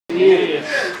Yes.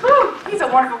 Whew, he's a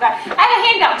wonderful guy. I have a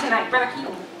handout tonight, Brother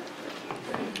Keaton.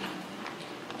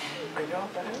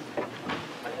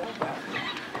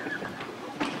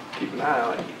 Keep an eye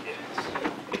on it.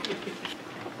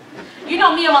 You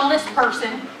know me, I'm a list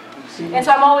person. And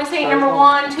so I'm always saying number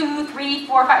 1, 2, 3,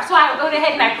 4, 5. So I went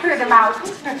ahead and I printed them out.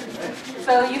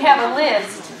 So you have a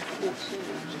list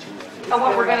of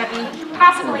what we're going to be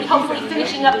possibly, hopefully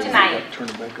finishing up tonight. Turn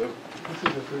it back up.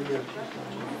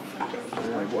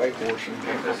 Like white horse. You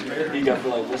got to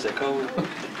feel like what's that color?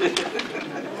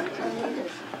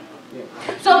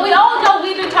 So we all know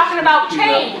we've been talking about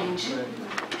change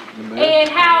and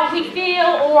how we feel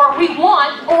or we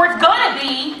want or it's going to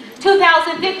be.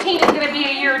 2015 is going to be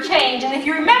a year of change. And if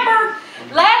you remember,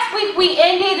 last week we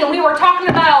ended and we were talking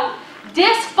about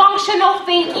dysfunctional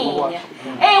thinking.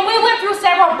 And we went through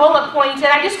several bullet points, and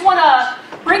I just want to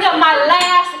bring up my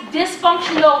last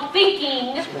dysfunctional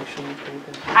thinking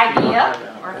idea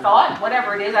or thought,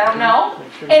 whatever it is, I don't know,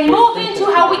 and move into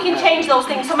how we can change those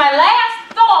things. So my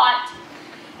last thought,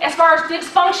 as far as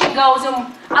dysfunction goes,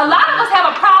 and a lot of us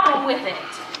have a problem with it,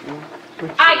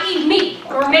 i.e. me,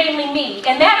 or mainly me.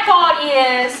 And that thought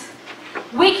is,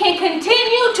 we can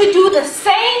continue to do the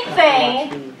same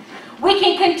thing, we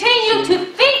can continue to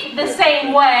think the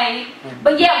same way,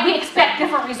 but yet we expect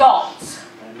different results.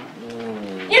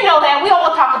 You know that, we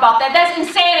all talk about that, that's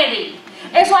insanity.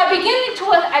 And so I began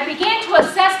to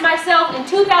assess myself in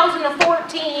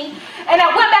 2014, and I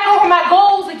went back over my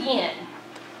goals again.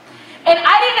 And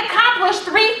I didn't accomplish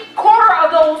 7/8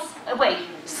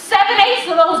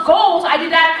 of those goals I did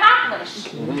not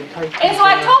accomplish. And so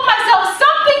I told myself,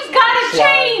 something's got to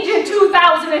change in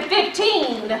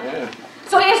 2015.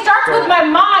 So it starts with my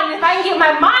mind. If I can get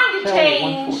my mind to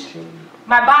change,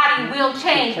 my body will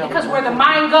change. Because where the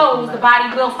mind goes, the body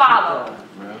will follow.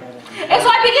 And so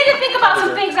I began to think about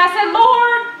some things. I said,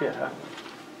 Lord,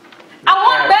 I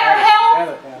want better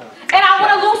health, and I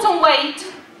want to lose some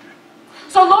weight.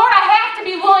 So Lord, I have to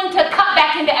be willing to cut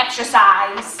back into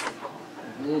exercise.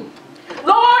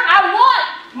 Lord, I want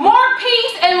more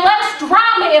peace and less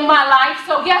drama in my life.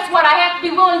 So guess what? I have to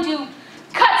be willing to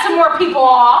cut some more people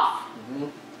off.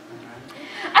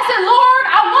 I said, Lord,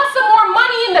 I want some more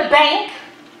money in the bank.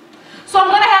 So I'm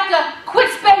going to have to quit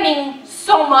spending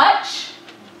so much,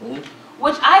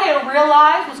 which I didn't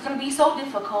realize was going to be so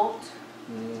difficult.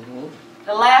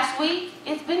 The last week,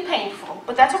 it's been painful,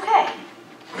 but that's okay.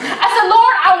 I said,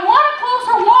 Lord, I want a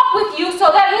closer walk with you,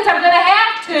 so that means I'm going to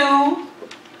have to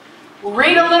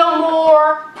read a little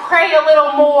more, pray a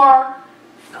little more,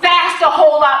 fast a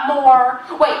whole lot more,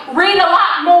 read a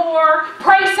lot more,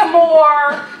 pray some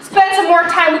more, spend some more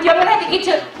time with you. I'm going to have to get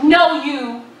to know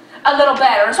you a little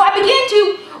better. So I began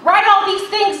to write all these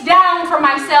things down for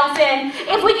myself, and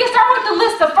if we can start with the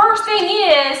list, the first thing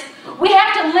is we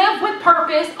have to live with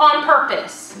purpose on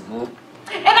purpose.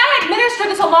 And I had ministered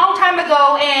this a long time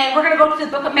ago, and we're going to go to the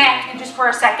book of Matthew just for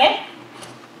a second.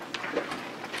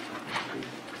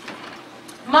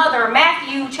 Mother,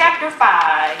 Matthew chapter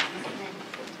 5.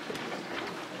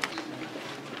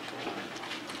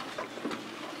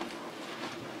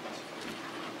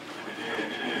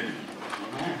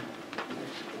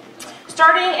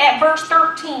 Starting at verse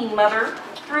 13, Mother,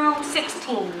 through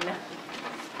 16.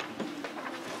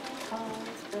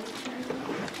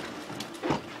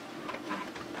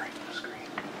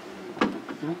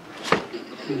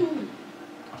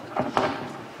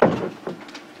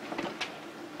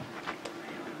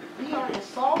 We are the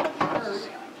salt of the earth,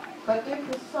 but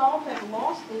if the salt has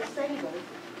lost its savor,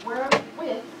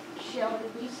 wherewith shall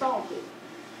it be salted?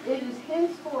 It is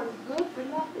henceforth good for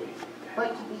nothing,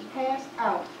 but to be cast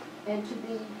out, and to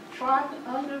be trodden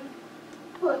under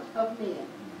foot of men.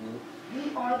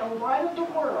 Ye are the light of the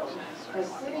world. A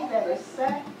city that is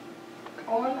set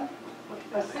on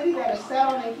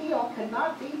a hill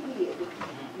cannot be hid.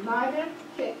 Neither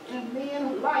do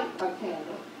men light a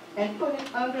candle and put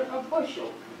it under a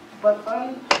bushel, but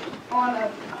on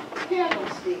a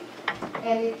candlestick,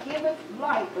 and it giveth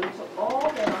light unto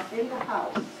all that are in the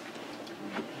house.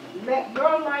 Let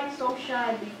your light so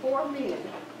shine before men,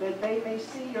 that they may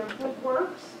see your good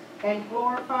works and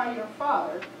glorify your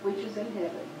Father which is in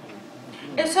heaven.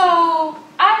 And so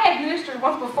I had ministered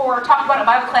once before, talked about in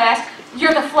Bible class,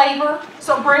 you're the flavor,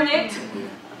 so bring it.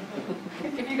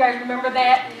 If you guys remember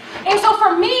that. And so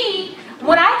for me,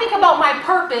 when I think about my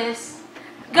purpose,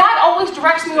 God always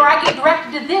directs me, or I get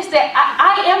directed to this, that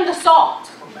I am the salt.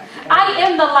 I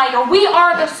am the light, or we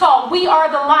are the salt, we are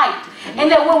the light. And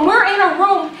that when we're in a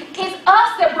room, it's us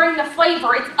that bring the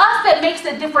flavor. It's us that makes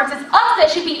the difference. It's us that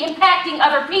should be impacting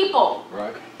other people.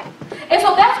 Right. And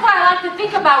so that's what I like to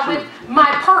think about with my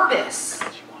purpose.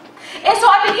 And so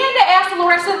I began to ask the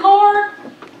Lord, I said, Lord,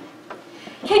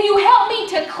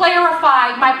 to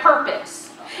clarify my purpose.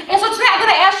 And so today I'm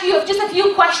going to ask you just a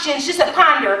few questions, just to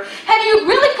ponder. Have you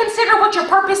really considered what your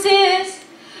purpose is?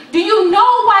 Do you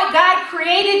know why God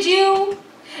created you?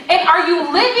 And are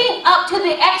you living up to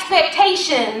the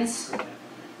expectations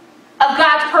of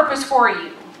God's purpose for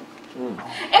you?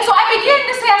 And so I began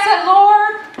to say, I said,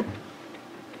 Lord,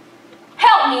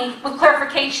 help me with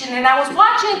clarification. And I was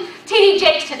watching T.D.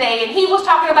 Jakes today, and he was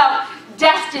talking about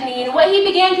destiny. And what he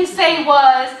began to say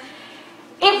was,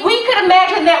 if we could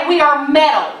imagine that we are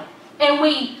metal, and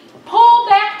we pull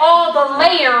back all the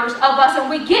layers of us, and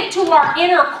we get to our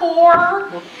inner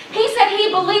core, he said he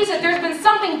believes that there's been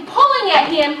something pulling at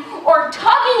him or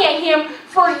tugging at him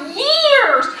for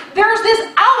years. There's this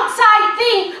outside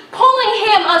thing pulling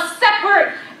him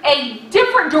a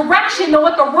different direction than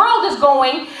what the world is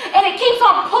going, and it keeps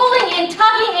on pulling and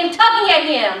tugging at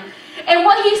him. And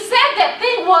what he said that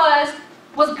thing was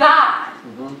God.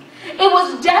 It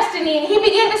was destiny. And he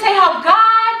began to say how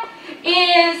God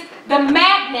is the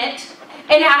magnet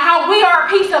and how we are a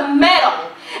piece of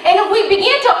metal. And if we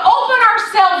begin to open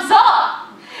ourselves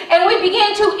up and we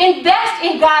begin to invest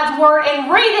in God's word and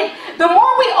read it, the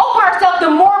more we open ourselves, the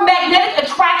more magnetic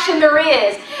attraction there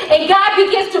is. And God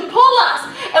begins to pull us,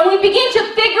 and we begin to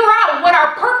figure out what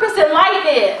our purpose in life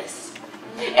is.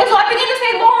 And so I began to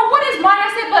say, Lord, what is mine? I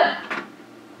said, but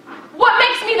what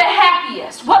makes me the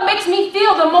happiest? What makes me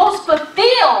feel the most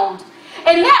fulfilled?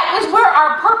 And that is where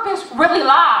our purpose really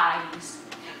lies.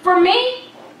 For me,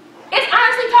 it's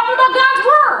honestly talking about God's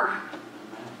word.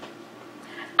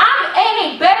 I'm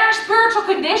in a better spiritual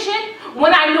condition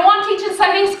when I know I'm teaching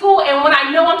Sunday school and when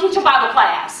I know I'm teaching Bible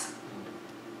class.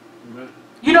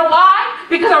 You know why?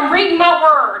 Because I'm reading my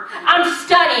word. I'm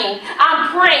studying. I'm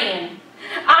praying.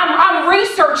 I'm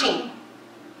researching.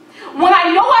 When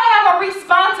I know I have a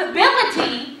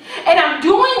responsibility and I'm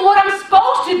doing what I'm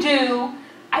supposed to do,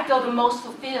 I feel the most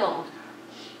fulfilled.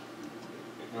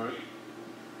 Right.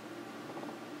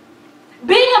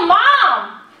 Being a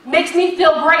mom makes me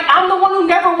feel great. I'm the one who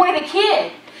never wanted a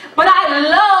kid, but I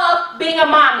love being a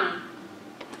mommy.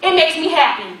 It makes me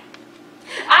happy.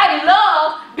 I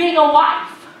love being a wife.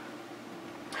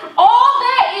 All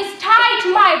that is tied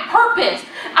to my purpose.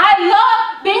 I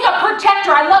love being a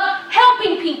protector. I love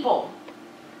helping people.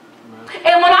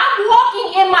 And when I'm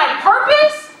walking in my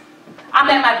purpose, I'm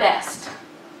at my best.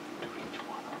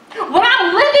 When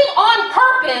I'm living on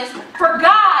purpose for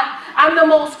God, I'm the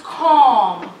most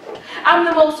calm. I'm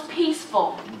the most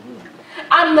peaceful.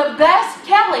 I'm the best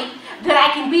Kelly that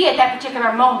I can be at that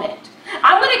particular moment.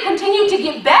 I'm going to continue to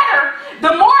get better.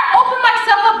 The more I open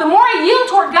myself up, the more I yield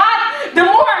toward God, the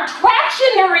more attraction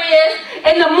there is,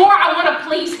 and the more I want to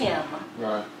please Him.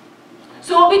 Right.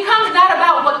 So it becomes not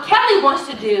about what Kelly wants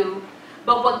to do,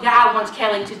 but what God wants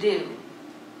Kelly to do.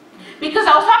 Because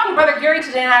I was talking to Brother Gary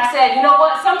today, and I said, you know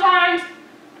what, sometimes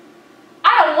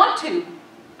I don't want to.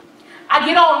 I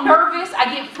get all nervous,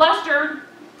 I get flustered.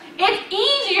 It's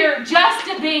easier just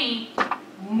to be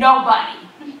nobody.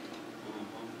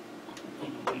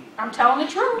 I'm telling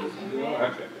the truth.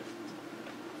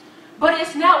 But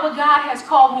it's not what God has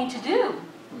called me to do.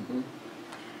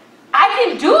 I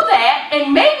can do that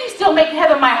and maybe still make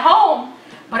heaven my home,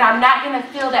 but I'm not going to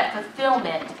feel that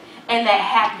fulfillment and that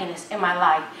happiness in my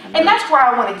life. And that's where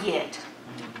I want to get.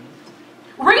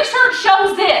 Research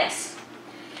shows this.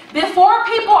 Before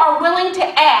people are willing to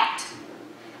act,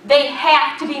 they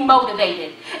have to be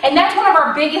motivated. And that's one of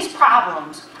our biggest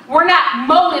problems. We're not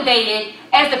motivated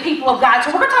as the people of God.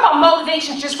 So we're going to talk about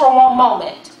motivation just for one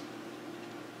moment.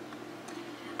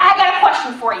 I got a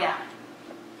question for you.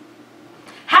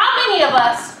 How many of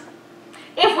us,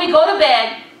 if we go to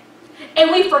bed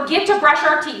and we forget to brush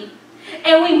our teeth,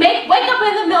 and we wake up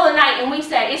in the middle of the night and we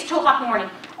say, it's 2 o'clock in the morning,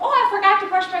 oh, I forgot to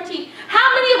brush my teeth.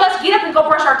 How many of us get up and go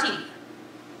brush our teeth?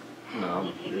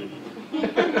 No.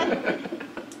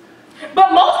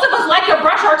 But most of us like to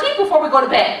brush our teeth before we go to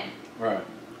bed. Right.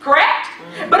 Correct?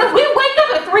 Mm-hmm. But if we wake up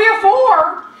at 3 or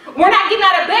 4, we're not getting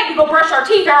out of bed to go brush our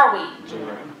teeth, are we?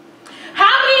 Right.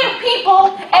 How many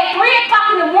people at 3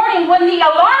 o'clock in the morning when the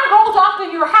alarm goes off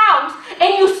in your house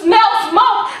and you smell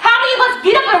smoke, how many of us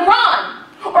get up and run?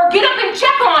 Or get up and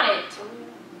check on it?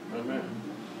 Amen.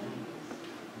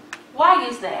 Why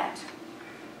is that?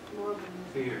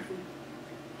 Fear.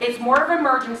 It's more of an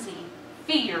emergency.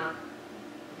 Fear.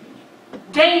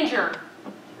 Danger.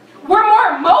 We're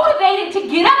more motivated to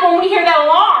get up when we hear that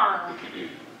alarm.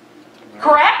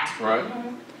 Correct? Right.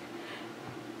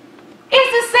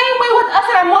 It's the same way with us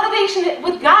and our motivation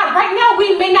with God. Right now,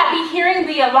 we may not be hearing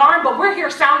the alarm, but we're here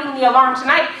sounding the alarm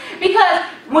tonight. Because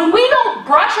when we don't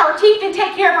brush our teeth and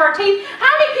take care of our teeth,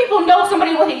 how many people know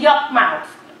somebody with a yuck mouth?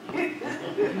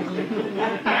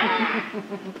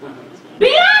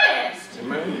 Be honest.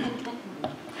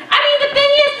 I mean, the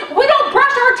thing is, we don't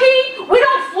brush our teeth, we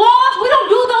don't floss, we don't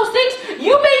do those things.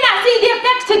 You may not see the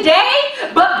effects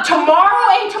today, but tomorrow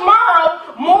and tomorrow,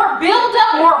 more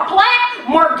buildup, more plaque,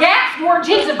 more gaps, more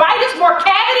gingivitis, more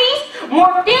cavities,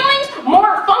 more feelings,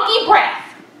 more funky breath.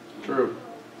 True.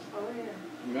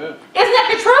 Amen. Isn't that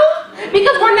the truth?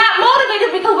 Because we're not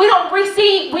motivated because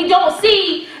we don't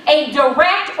see a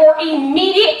direct or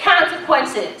immediate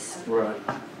consequences. Right.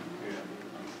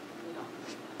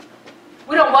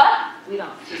 We don't what? We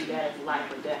don't see that as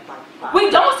life or death like the Bible. We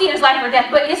don't see it as life or death,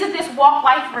 but isn't this walk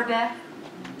life or death?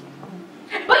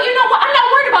 But you know what? I'm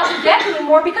not worried about the death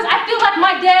anymore because I feel like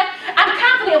my death, I'm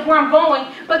confident of where I'm going,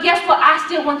 but guess what? I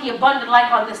still want the abundant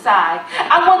life on this side.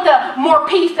 I want the more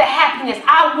peace, the happiness.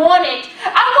 I want it.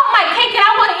 I want my cake and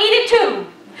I want to eat it too.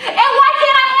 And why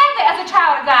can't I have that as a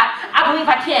child of God? I believe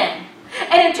I can.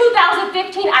 And in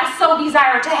 2015, I so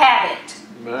desire to have it.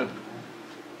 Amen.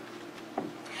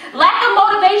 Lack of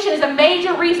motivation is a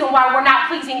major reason why we're not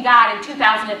pleasing God in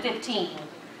 2015.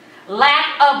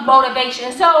 Lack of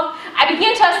motivation. So I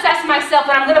begin to assess myself,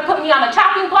 and I'm going to put me on the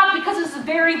chopping block because this is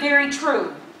very, very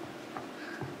true.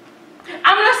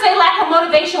 I'm going to say lack of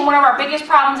motivation, one of our biggest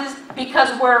problems is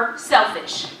because we're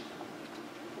selfish.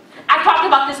 I've talked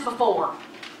about this before.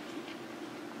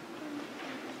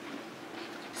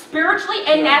 Spiritually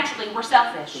and naturally, we're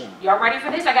selfish. Y'all ready for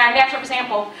this? I got a natural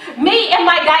example. Me and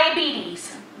my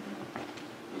diabetes.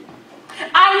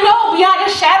 I know beyond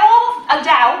a shadow of a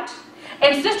doubt,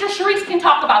 and Sister Sharice can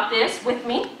talk about this with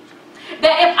me,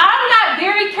 that if I'm not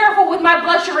very careful with my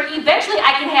blood sugar, eventually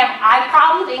I can have eye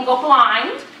problems and go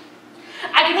blind.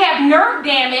 I can have nerve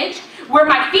damage where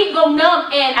my feet go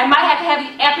numb and I might have to have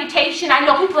amputation. I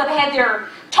know people have had their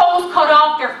toes cut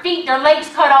off, their feet, their legs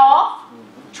cut off.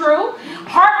 True.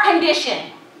 Heart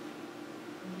condition.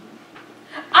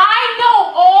 I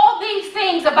know all these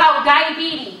things about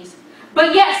diabetes,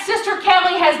 but yet Sister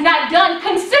Kelly has not done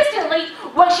consistently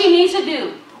what she needs to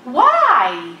do.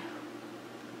 Why?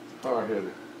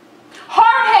 Hard-headed.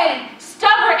 Hard-headed,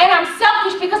 stubborn, and I'm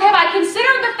selfish because have I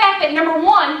considered the fact that, number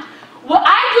one, what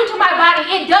I do to my body,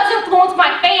 it does influence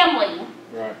my family.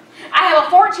 Right. I have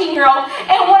a 14-year-old,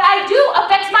 and what I do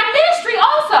affects my ministry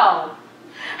also.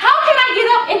 How can I get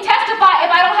up and testify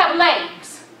if I don't have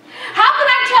legs? How can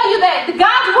I tell you that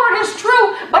God's word is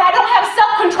true, but I don't have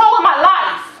self-control in my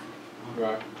life?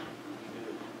 Right.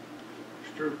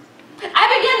 It's true. I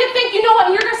began to think, you know what,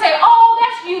 and you're going to say, oh,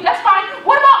 that's you, that's fine.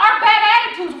 What about our bad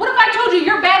attitudes? What if I told you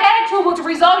your bad attitude was a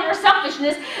result of your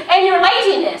selfishness and your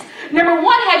laziness? Number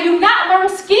one, have you not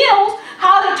learned skills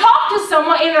how to talk to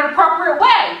someone in an appropriate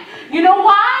way? You know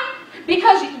why?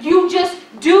 Because you just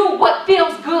do what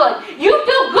feels good. You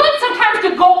feel good sometimes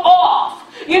to go off.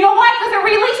 You know why? Because it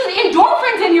releases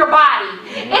endorphins in your body.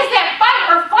 It's that fight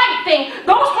or flight thing.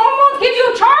 Those hormones give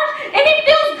you a charge and it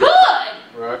feels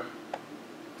good. Right.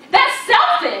 That's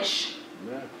selfish.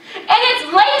 Yeah. And it's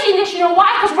laziness. You know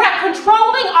why? Because we're not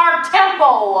controlling our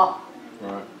tempo.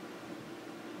 Right.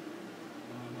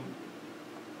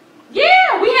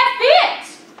 Yeah, we have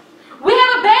fits. We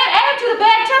have a bad attitude, a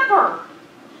bad temper.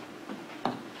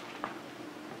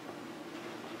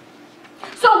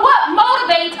 So what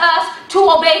motivates us to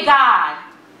obey God?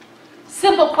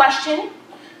 Simple question.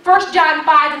 1 John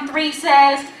 5:3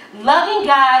 says, loving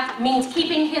God means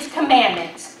keeping His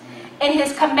commandments, and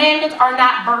His commandments are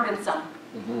not burdensome.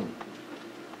 Mm-hmm.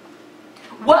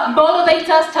 What motivates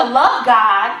us to love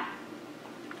God?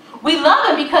 We love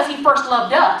Him because He first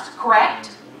loved us, correct?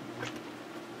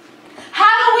 How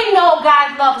do we know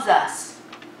God loves us?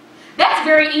 That's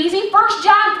very easy. 1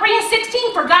 John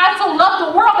 3:16, for God so loved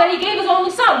the world that He gave His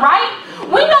only Son, right?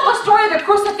 We know the story of the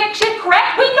crucifixion,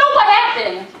 correct? We know what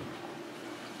happened.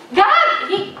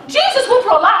 Jesus went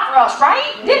through a lot for us,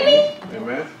 right? Didn't He?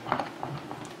 Amen.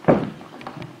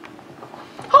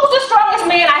 Who's the strongest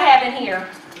man I have in here?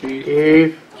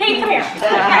 Keith. Keith, come here.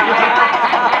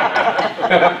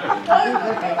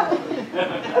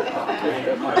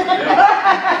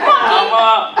 Come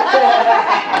on, Keith.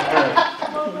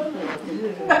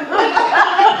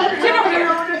 Sit over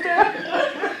here.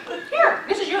 Here,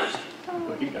 this is yours.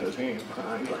 Look, he got his hands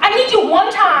behind. I need you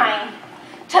one time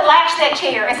to lash that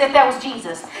chair as if that was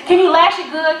Jesus. Can you lash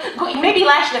it good? Maybe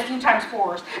lash it a few times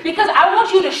for us. Because I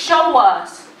want you to show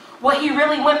us what He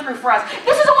really went through for us.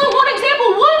 This is only one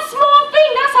example, one small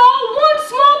thing. That's all, one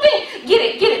small thing. Get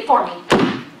it for me.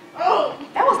 Oh,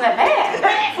 that wasn't that bad.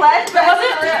 Flashback. Was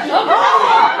it?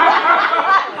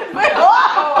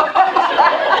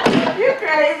 You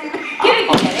crazy. Get it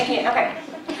again. Okay.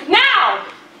 Now,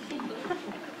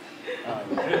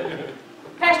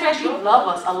 Pastor, you love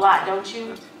us a lot, don't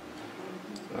you?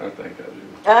 I think I do.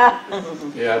 Ah.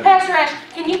 Yeah, I do. Pastor Ash,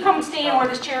 can you come stand where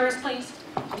this chair is, please?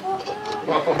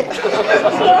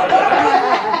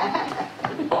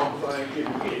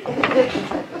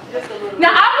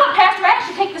 Now, I want Pastor Ash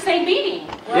to take the same beating.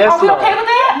 Yes, Are we Lord. okay with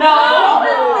that?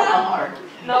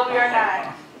 No, we are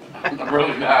not. I'm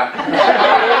really not.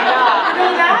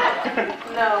 Really not?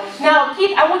 No. Now,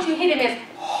 Keith, I want you to hit him as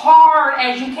hard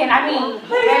as you can. I mean,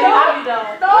 Please don't.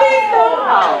 Please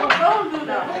don't. Don't do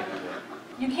that.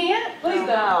 you can't? Please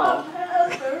don't.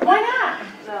 Why not?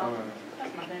 No.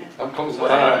 That's my dad. I'm close to Huh?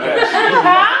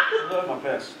 I love my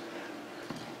vest.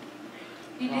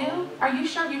 You do? Are you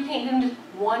sure you can't do just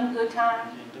one good time?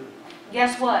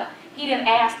 Guess what? He didn't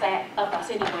ask that of us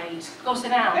anyways. Go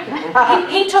sit down.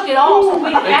 He took it all, so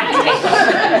we didn't have to take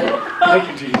it. Thank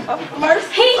you, Jesus.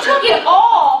 He took it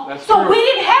all, That's so true. we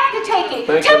didn't have to take it.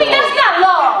 Thank Tell you, me Lord. that's not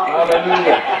love.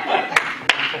 Hallelujah.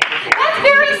 That's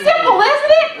very simple,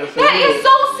 isn't it? Yes, it That is is.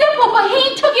 so simple, but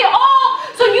he took it all,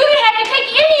 so you didn't have to take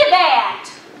any of that.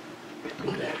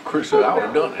 Chris said I would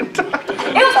have done it.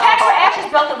 It was Pastor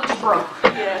Ash's belt that was broke.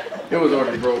 It was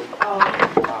already broke.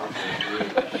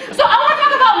 So I want to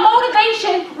talk about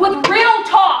motivation with real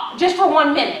talk just for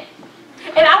 1 minute.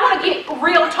 And I want to get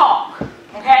real talk,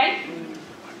 okay?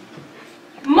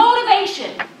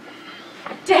 Motivation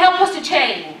to help us to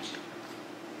change,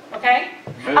 okay?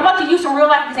 I'm about to use some real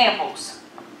life examples.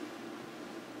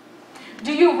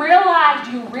 Do you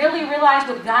really realize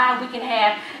with God we can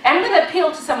have, and I'm going to appeal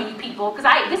to some of you people because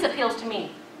this appeals to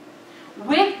me.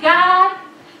 With God,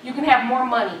 you can have more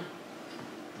money.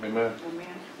 Amen.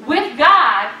 With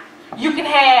God, you can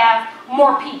have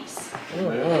more peace.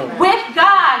 Amen. With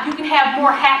God, you can have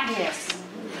more happiness.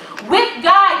 With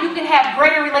God, you can have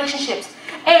greater relationships.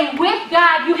 And with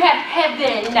God, you have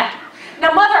heaven.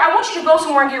 Now, Mother, I want you to go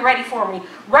somewhere and get ready for me.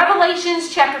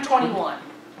 Revelations chapter 21.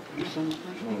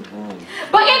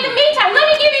 But in the meantime, let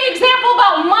me give you an example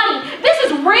about money. This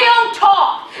is real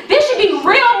talk. This should be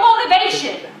real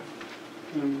motivation.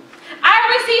 I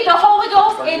received the Holy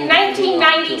Ghost in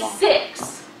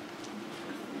 1996.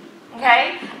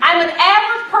 Okay? I'm an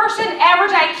average person,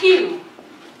 average IQ.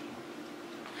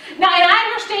 Now, and I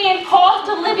understand cost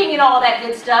of living and all that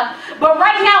good stuff, but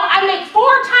right now I make 4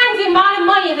 times the amount of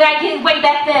money that I did way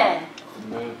back then.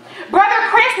 Amen. Brother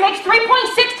Chris makes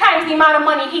 3.6 times the amount of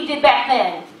money he did back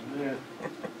then.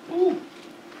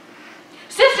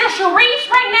 Sister Sharice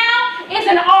right now is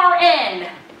an RN.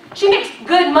 She makes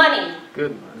good money.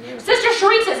 Good man. Yeah. Sister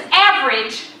Sharice is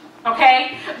average,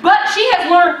 okay? But she has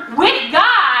learned with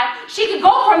God, she can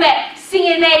go from that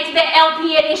CNA to that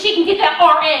LPN and she can get that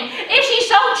RN. If she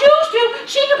so choose to,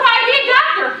 she could probably be a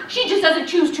doctor. She just doesn't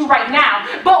choose to right now.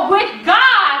 But with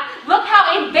God, look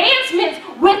how advancements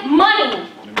with money.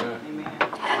 Amen.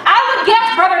 I would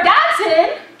guess Brother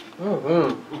Dodson,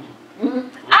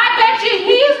 I bet you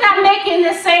he's not making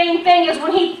the same thing as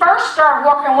when he first started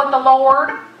working with the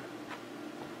Lord.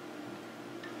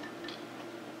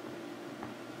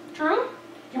 True?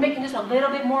 You're making just a little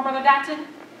bit more, Brother Dodson?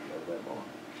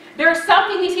 There's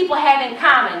something these people have in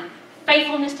common.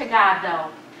 Faithfulness to God, though.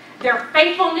 Their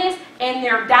faithfulness and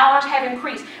their dollars have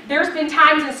increased. There's been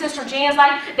times in Sister Jan's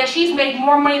life that she's made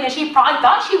more money than she probably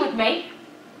thought she would make.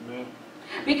 Amen.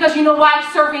 Because you know why?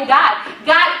 Serving God.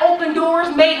 God opened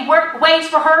doors, made ways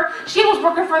for her. She was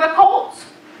working for the Colts.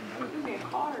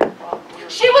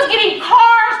 She was getting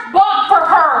cars bought for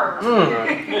her.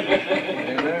 Right.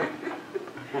 Amen.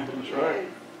 That's right.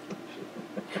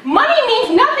 Money means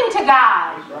nothing to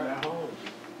God. Right at home.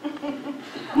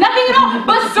 Nothing at all.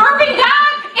 But serving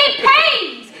God, it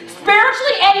pays.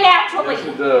 Spiritually and naturally. Yes,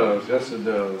 it does. Yes, it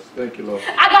does. Thank you, Lord.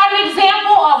 I got an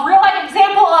example, a real life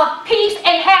example of peace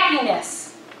and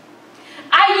happiness.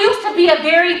 I used to be a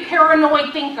very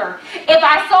paranoid thinker. If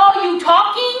I saw you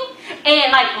talking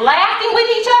and like laughing with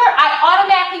each other, I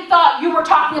automatically thought you were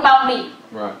talking about me.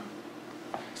 Right.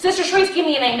 Sister Sharice, give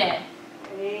me an amen.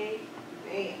 Amen.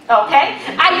 Okay?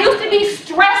 I used to be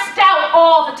stressed out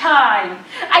all the time.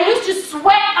 I used to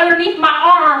sweat underneath my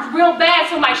arms real bad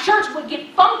so my shirts would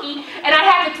get funky and I'd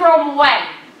have to throw them away.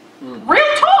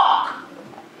 Real talk.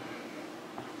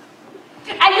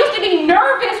 I used to be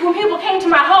nervous when people came to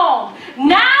my home.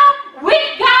 Now, with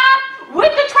God,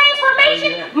 with the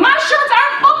transformation, my shirts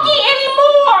aren't funky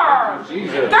anymore.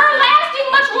 Jesus. They're lasting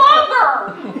much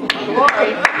longer.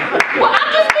 Well, I'm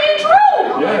just being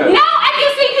true. Yeah. Now I can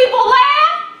see people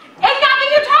laugh, and not that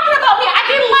you're talking about me. I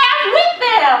can laugh with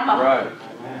them. Right.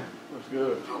 That's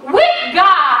good. With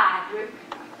God.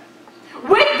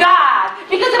 With God.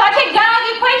 Because if I take God out of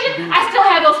the equation, I still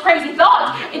have those crazy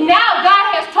thoughts. And now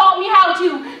God has taught me how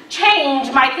to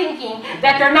change my thinking,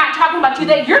 that they're not talking about you,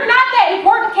 that you're not that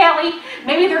important, Kelly.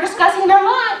 Maybe they're discussing their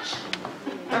lunch.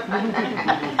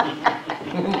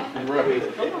 Right.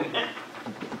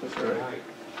 That's right.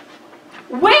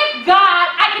 With God,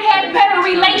 I can have better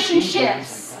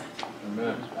relationships.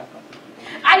 Amen.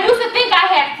 I used to think I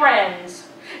had friends.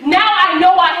 Now I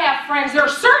know I have friends. There are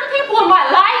certain people in my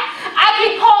life I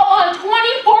can call on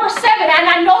 24/7 and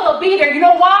I know they'll be there. You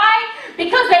know why?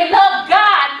 Because they love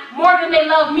God more than they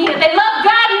love me. If they love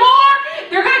God more,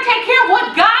 they're going to take care of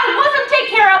what God wants them to take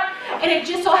care of. And it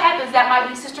just so happens that might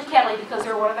be Sister Kelly because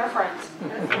they're one of their friends.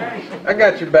 That's right. I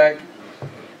got your back.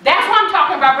 That's what I'm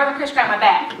talking about. Brother Chris got my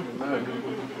back. Amen.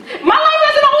 My life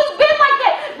hasn't always been like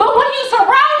that. But when you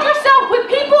surround yourself with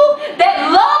people that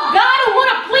love God and want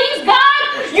to please God,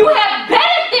 you have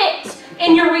benefits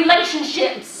in your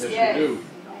relationships. Yes, you do.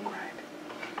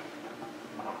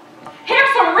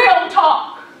 Here's some real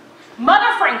talk.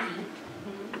 Mother Frankie.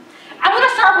 I'm going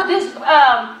to start with this.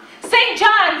 St.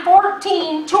 John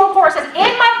 14:2-4 says,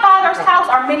 "In my Father's house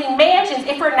are many mansions.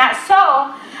 If it were not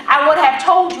so, I would have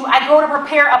told you, I go to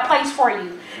prepare a place for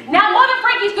you." Now, Mother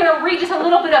Frankie's going to read just a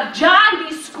little bit of John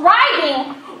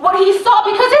describing what he saw,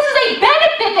 because this is a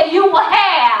benefit that you will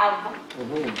have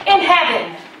in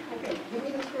heaven. Okay, give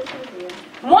me the scripture again.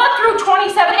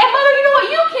 1-27. And Mother, you know what?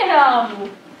 You can,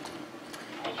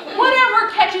 whatever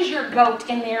catches your goat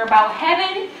in there about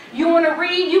heaven, you want to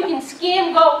read, you can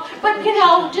skim, go. But, you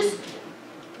know, just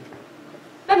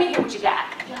let me hear what you got.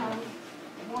 John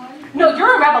 1. No,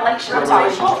 you're in Revelation. I'm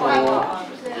sorry.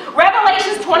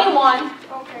 Revelations 21,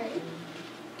 Okay.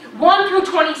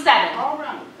 1-27. All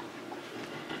right.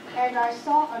 And I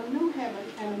saw a new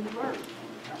heaven and a new earth.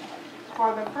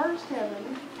 For the first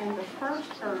heaven and the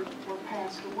first earth were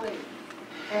passed away,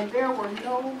 and there were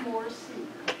no more sea.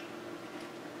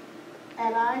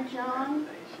 And I, John,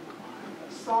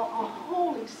 saw a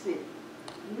holy city,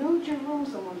 New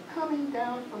Jerusalem, coming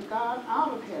down from God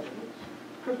out of heaven,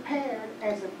 prepared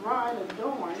as a bride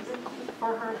adorned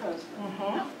for her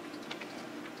husband.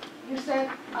 You said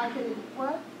I could,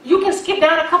 what? You can skip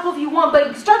down a couple if you want,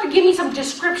 but start to give me some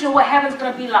description of what heaven's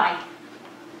going to be like.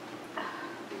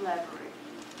 Elaborate.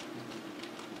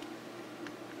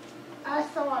 I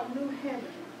saw a new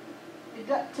heaven.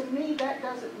 To me, that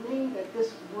doesn't mean that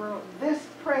this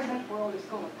present world is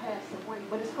going to pass away,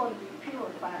 but it's going to be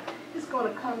purified. It's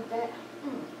going to come down.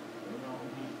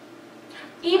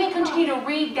 Even continue to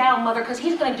read down, Mother, because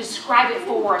he's going to describe it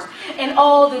for us, and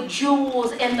all the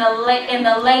jewels and the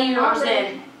layers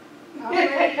and.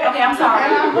 Okay, I'm sorry.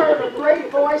 And I heard a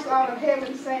great voice out of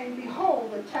heaven saying,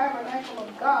 "Behold, the tabernacle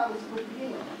of God is with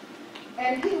you,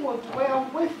 and he will dwell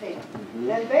with them,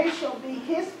 and they shall be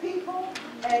his people,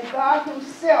 and God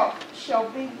himself shall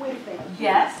be with them."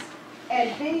 Yes.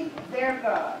 "And be their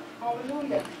God."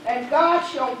 Hallelujah. "And God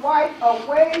shall wipe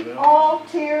away all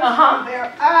tears from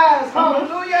their eyes."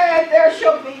 Hallelujah. "And there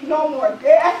shall be no more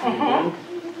death,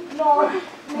 nor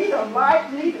neither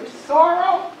light, neither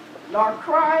sorrow, nor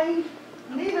crying,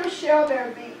 neither shall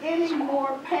there be any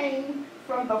more pain,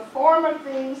 from the former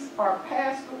things are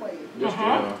passed away."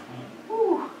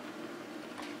 Whew.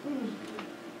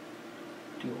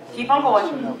 Keep on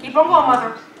going. Keep on going,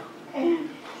 Mother.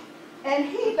 And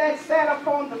he that sat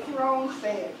upon the throne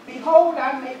said, "Behold,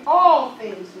 I make all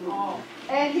things new."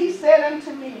 And he said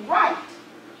unto me, "Write,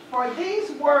 for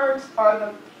these words are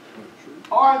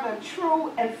the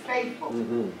true and faithful."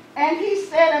 And he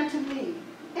said unto me,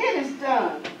 "It is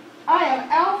done. I am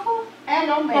Alpha and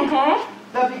Omega,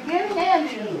 the beginning and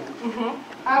the end.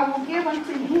 I will give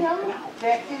unto him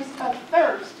that is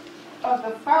athirst of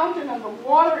the fountain of the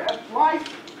water of life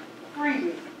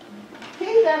freely.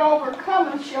 He that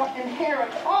overcometh shall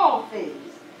inherit all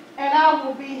things, and I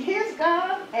will be his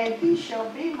God, and he shall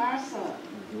be my son.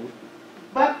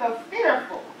 But the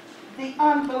fearful, the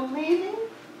unbelieving,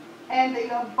 and the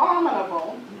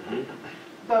abominable,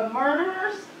 the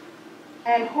murderers,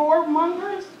 and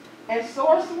whoremongers, and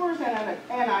sorcerers,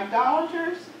 and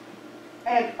idolaters,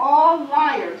 and all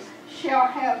liars shall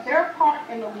have their part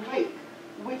in the lake,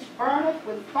 which burneth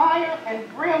with fire and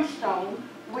brimstone,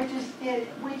 which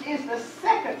is the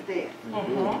second death,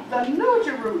 the New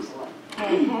Jerusalem."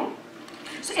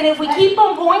 So, and if we keep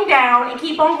on going down and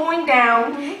keep on going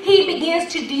down, he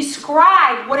begins to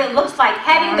describe what it looks like.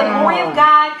 Having the glory of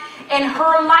God, and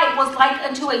her light was like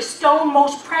unto a stone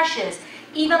most precious,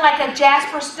 even like a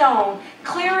jasper stone,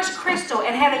 clear as crystal,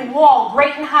 and had a wall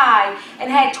great and high, and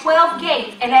had 12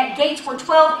 gates, and at gates were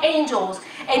 12 angels,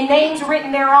 and names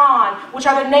written thereon, which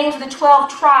are the names of the 12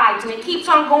 tribes. And it keeps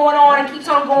on going on and keeps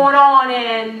on going on,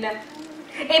 and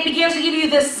it begins to give you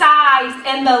the size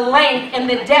and the length and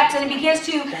the depth, and it begins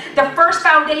to, the first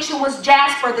foundation was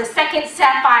jasper, the second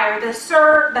sapphire, the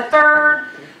third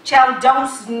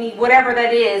chalcedony, whatever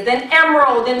that is, then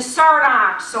emerald, then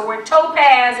sardonyx, or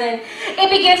topaz, and it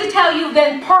begins to tell you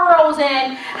then pearls,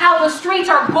 and how the streets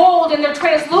are gold and they're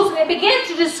translucent. It begins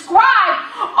to describe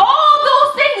all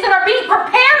those things that are being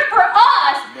prepared for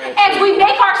us as we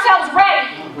make ourselves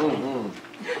ready.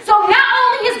 So not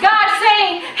only is God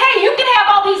saying, hey, you can have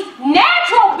all these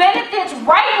natural benefits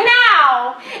right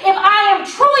now if I am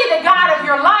truly the God of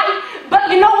your life,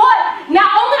 but you know what? Not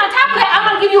only on top of that, I'm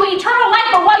going to give you eternal life,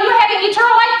 but while you're having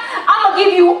eternal life, I'm going to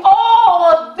give you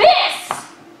all of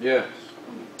this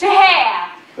to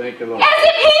have. Thank you, Lord. As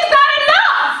if he's not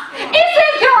enough. It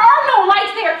says there are no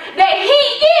lights there, that he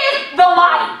is the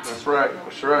light. That's right.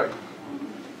 That's right.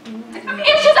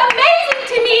 It's just amazing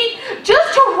to me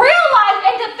just to realize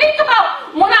and to think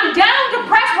about when I'm down,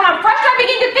 depressed, when I'm frustrated, I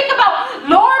begin to think about,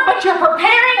 Lord, but you're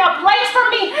preparing a place for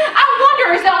me. I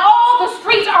wonder, is that all the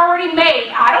streets already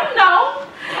made? I don't know.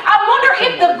 I wonder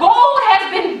if the gold has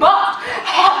been buffed,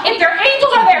 if their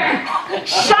angels are there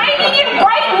shining it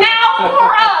right now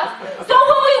for us. So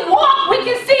when we walk, we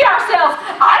can see ourselves.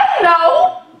 I don't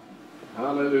know.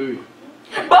 Hallelujah.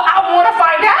 But I want to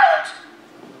find out.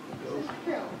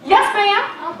 Yes, ma'am?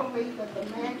 I believe that the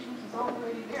mansions is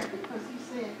already there because he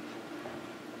said,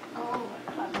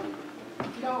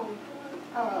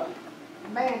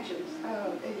 mansions.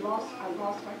 I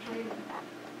lost my train.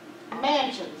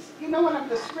 Mansions. You know what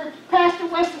the scripture, Pastor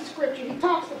West's scripture, he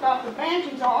talks about the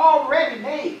mansions are already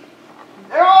made.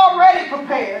 They're already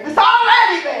prepared. It's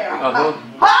already there.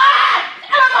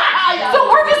 So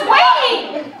we're just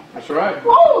waiting. That's right.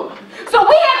 Woo. So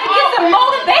we have to get some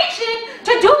motivation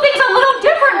to do things a little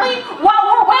differently while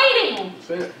we're waiting.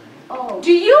 That's it.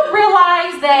 Do you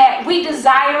realize that we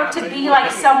desire to be like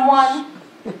someone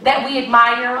that we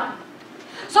admire?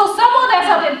 So someone that's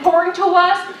of important to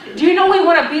us, do you know we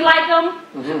want to be like them?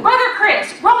 Brother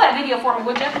Chris, roll that video for me,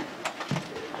 would you?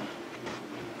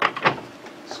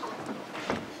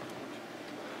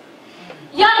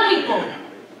 Young people,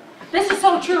 this is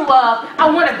so true of, I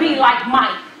want to be like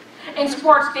Mike in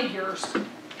sports figures.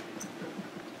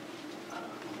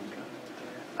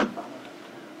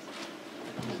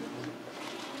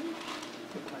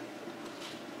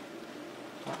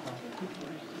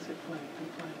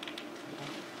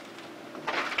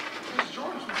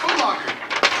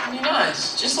 You're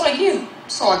nice, just like you.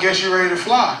 So I guess you're ready to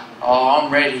fly. Oh,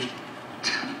 I'm ready. You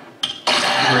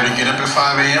ready to get up at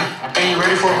 5 a.m.? And you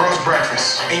ready for a roast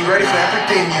breakfast? And you ready for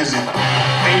epic theme music?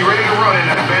 And you ready to run in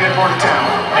an abandoned part of town?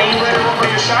 And you ready to work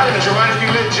on your shot in a dramatically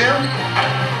lit gym?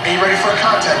 And you ready for a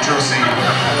contact drill scene?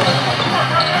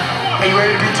 And you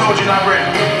ready to be told you're not ready?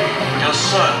 Yo,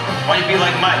 son, why you be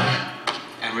like Mike?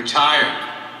 And retire.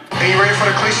 And you ready for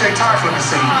the cliche tire flipping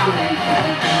scene?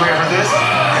 You ready for this?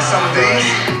 And some of these?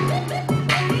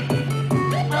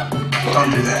 Don't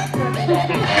do that.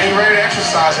 And you ready to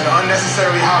exercise in an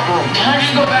unnecessarily hot room? Can I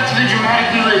just go back to the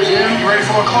dramatically lit gym? You ready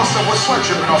for a close-up with sweat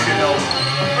dripping off your nose?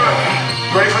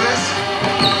 Ready for this?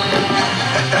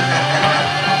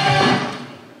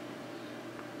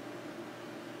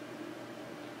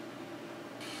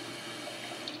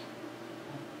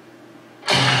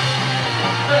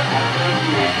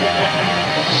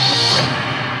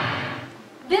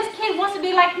 This kid wants to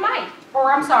be like Mike.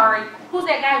 Or I'm sorry, who's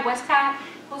that guy, Westcott?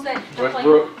 Who's that?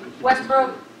 Westbrook.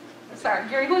 Westbrook. Sorry,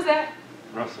 Gary, who's that?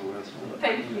 Russell Westbrook.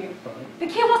 Thank you. The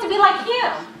kid wants to be like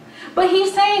him. But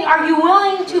he's saying, are you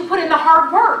willing to put in the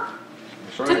hard work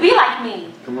to be like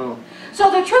me? Come on.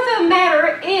 So the truth of the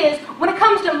matter is, when it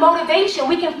comes to motivation,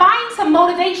 we can find some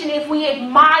motivation if we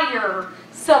admire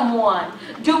someone.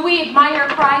 Do we admire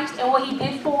Christ and what he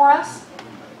did for us?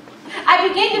 I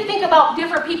began to think about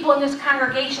different people in this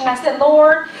congregation. I said,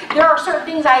 Lord, there are certain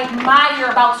things I admire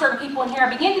about certain people in here. I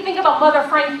began to think about Mother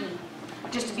Frankie,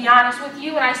 just to be honest with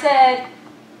you. And I said,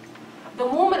 the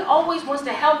woman always wants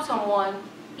to help someone,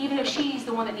 even if she's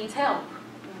the one that needs help.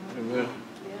 Amen.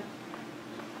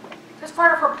 That's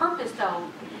part of her purpose, though.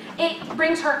 It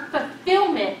brings her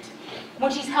fulfillment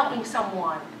when she's helping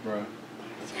someone. Right.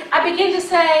 I begin to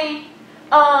say,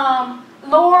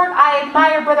 Lord, I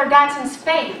admire Brother Dotson's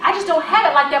faith. I just don't have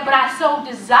it like that, but I so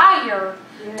desire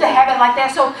to have it like that.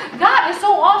 So God is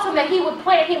so awesome that he would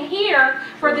plant him here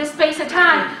for this space of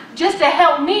time just to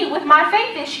help me with my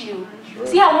faith issue. Sure.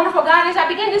 See how wonderful God is? I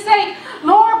begin to say,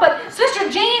 Lord, but Sister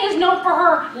Jean is known for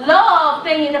her love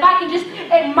thing, and if I can just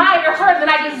admire her, then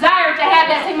I desire to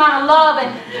have that same amount of love. And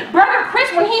Brother Chris,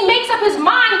 when he makes up his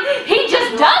mind, he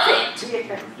just does it.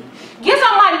 Gets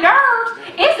on my nerves.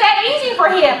 It's that easy for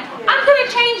him. I'm going to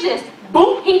change this.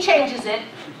 Boom, he changes it.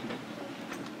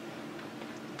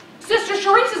 Sister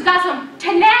Sharice has got some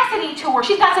tenacity to her.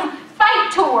 She's got some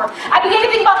fight tour. I began to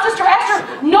think about Sister Esther.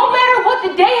 No matter what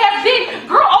the day has been,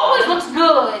 girl always looks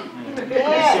good.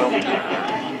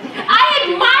 I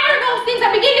admire those things. I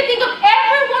began to think of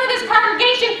every one of this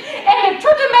congregation, and the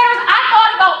truth of the matter is, I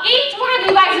thought about each one of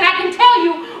you guys, and I can tell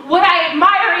you what I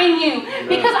admire in you,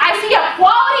 because I see a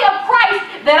quality of Christ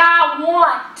that I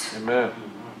want. Amen.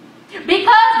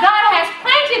 Because God has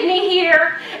planted me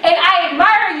here, and I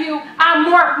admire you, I'm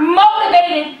more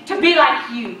motivated to be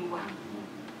like you.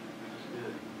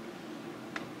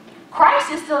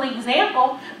 Christ is still the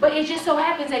example, but it just so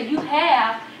happens that you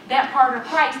have that part of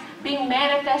Christ being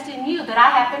manifested in you that I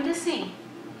happen to see.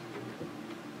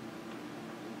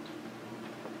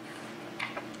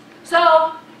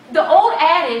 So, the old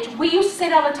adage, we used to say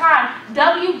it all the time,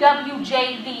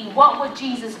 WWJD, what would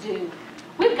Jesus do?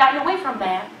 We've gotten away from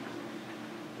that.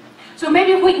 So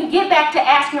maybe if we can get back to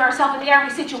asking ourselves in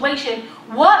every situation,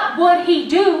 what would he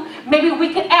do? Maybe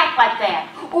we could act like that.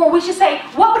 Or we should say,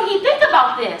 what would he think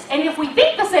about this? And if we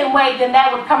think the same way, then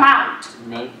that would come out.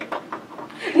 Amen.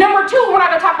 Number two, we're not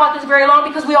going to talk about this very long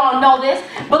because we all know this.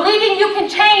 Believing you can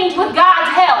change with God's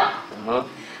help.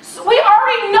 So we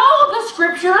already know the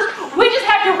scriptures. We just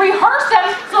have to rehearse them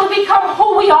so they become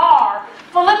who we are.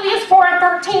 Philippians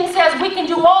 4:13 says we can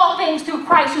do all things through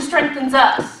Christ who strengthens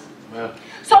us. Amen.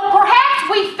 So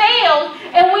perhaps we failed,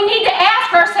 and we need to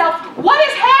ask ourselves, what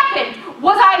has happened?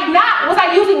 Was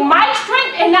I using my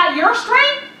strength and not your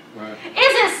strength? Right.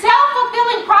 Is it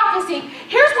self-fulfilling prophecy?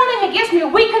 Here's one thing that gets me.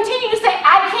 We continue to say,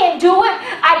 I can't do it.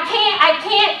 I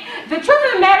can't. The truth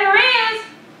of the matter is,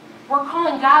 we're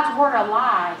calling God's word a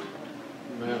lie.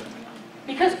 Amen.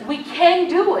 Because we can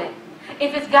do it.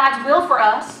 If it's God's will for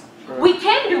us, we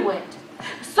can do it.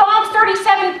 Psalms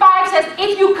 37:5 says,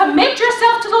 if you commit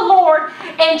yourself to the Lord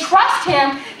and trust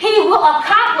him, he will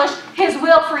accomplish his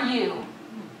will for you.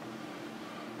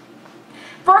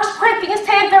 1 Corinthians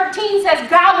 10:13 says,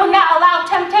 God will not allow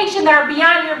temptation that are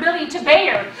beyond your ability to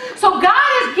bear. So God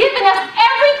has given us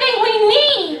everything we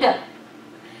need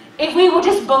if we will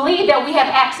just believe that we have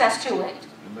access to it.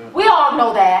 Amen. We all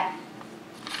know that.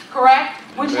 Correct?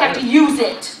 We just have to use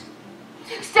it.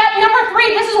 Step number 3,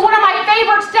 this is one of my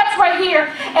favorite steps right here,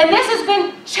 and this has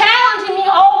been challenging me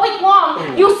all week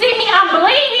long. You see me, I'm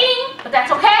bleeding, but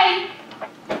that's okay.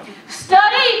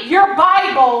 Study your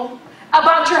Bible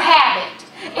about your habit.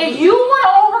 If you want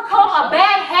to overcome a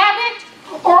bad habit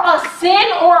or a sin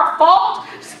or a fault,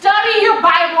 study your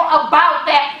Bible about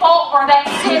that fault or that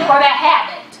sin or that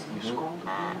habit.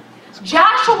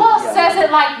 Joshua says it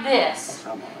like this.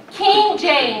 King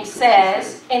James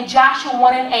says in Joshua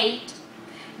 1:8,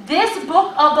 this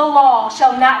book of the law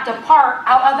shall not depart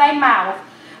out of thy mouth,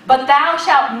 but thou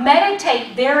shalt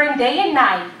meditate therein day and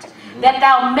night, that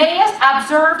thou mayest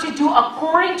observe to do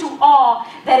according to all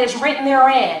that is written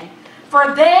therein.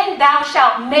 For then thou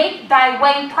shalt make thy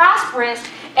way prosperous,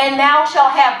 and thou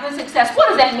shalt have good success. What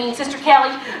does that mean, Sister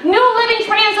Kelly? New Living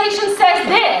Translation says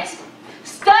this.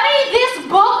 Study this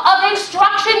book of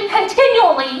instruction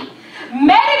continually,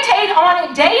 meditate on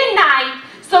it day and night,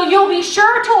 so you'll be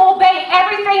sure to obey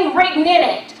everything written in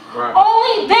it. Right.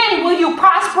 Only then will you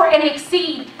prosper and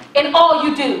exceed in all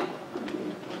you do.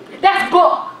 That's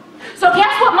book. So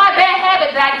guess what my bad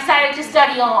habit that I decided to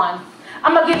study on?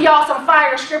 I'm going to give y'all some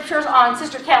fire scriptures on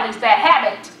Sister Kelly's bad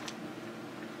habit.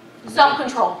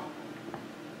 Self-control.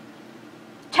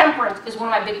 Temperance is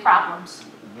one of my big problems.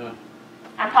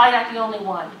 I'm probably not the only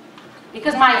one.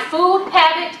 Because my food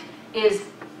habit is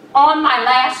on my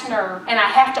last nerve, and I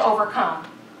have to overcome.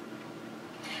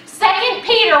 2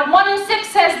 Peter 1:6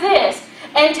 says this,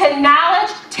 and to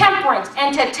knowledge, temperance,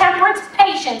 and to temperance,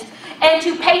 patience, and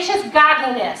to patience,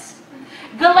 godliness.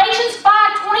 Galatians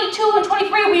 5:22 and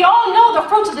 23, we all know the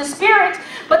fruits of the Spirit,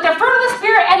 but the fruit of the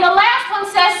Spirit, and the last one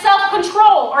says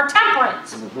self-control or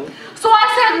temperance. So I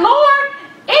said, Lord,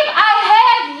 if I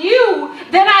have you,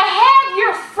 then I have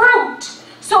your fruit.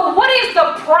 So what is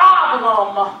the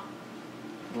problem?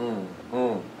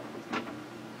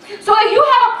 So if you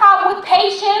have a problem with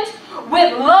patience,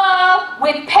 with love,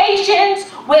 with patience,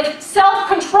 with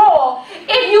self-control,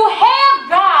 if you have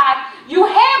God, you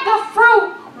have the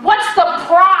fruit, what's the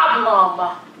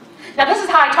problem? Now this is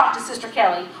how I talk to Sister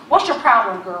Kelly. What's your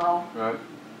problem, girl? Right.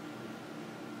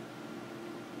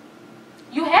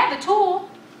 You have the tool.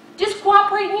 Just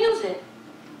cooperate and use it.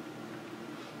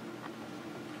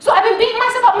 So I've been beating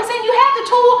myself up and saying, you have the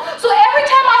tool. So every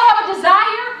time I have a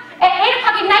desire at 8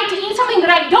 o'clock at night to eat something that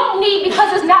I don't need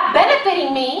because it's not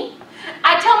benefiting me,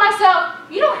 I tell myself,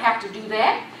 you don't have to do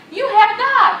that. You have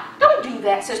God. Don't do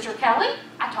that, Sister Kelly.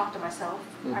 I talk to myself.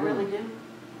 I really do.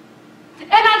 And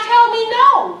I tell me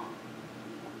no.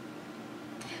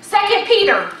 2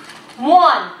 Peter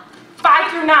 1,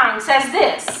 5 through 9 says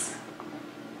this.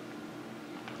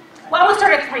 Well, we'll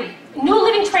start at 3. New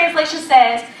Living Translation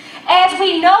says, as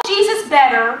we know Jesus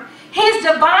better, his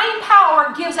divine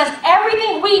power gives us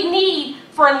everything we need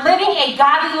for living a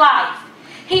godly life.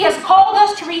 He has called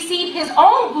us to receive his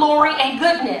own glory and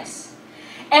goodness.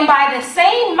 And by the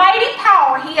same mighty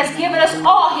power, he has given us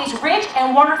all his rich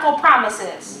and wonderful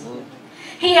promises.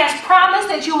 He has promised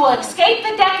that you will escape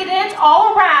the decadence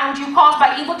all around you caused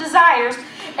by evil desires,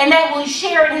 and that will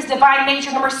share in his divine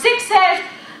nature. Number 6 says,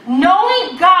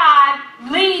 knowing God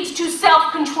leads to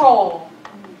self-control.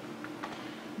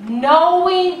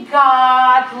 Knowing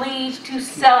God leads to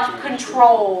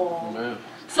self-control. Amen.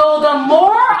 So the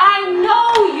more I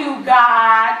know you,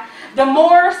 God, the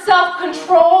more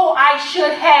self-control I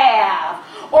should have.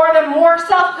 Or the more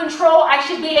self-control I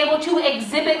should be able to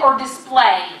exhibit or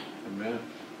display. Amen.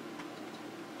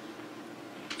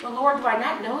 Well, Lord, do I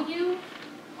not know you?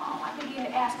 Oh, I begin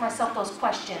to ask myself those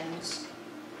questions.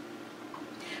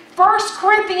 1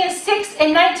 Corinthians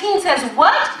 6:19 says,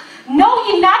 what? Know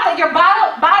ye not that your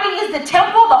body is the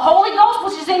temple, the Holy Ghost,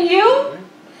 which is in you?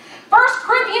 1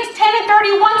 Corinthians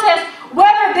 10:31 says,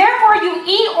 whether therefore you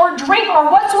eat or drink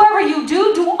or whatsoever you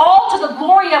do, do all to the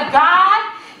glory of God.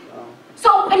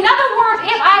 So, in other words,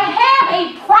 if I have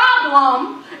a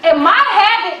problem, and my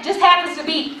habit just happens to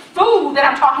be food that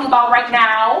I'm talking about right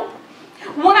now,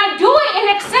 when I do it in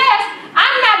excess,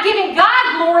 I'm not giving God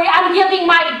glory, I'm giving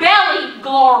my belly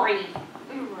glory.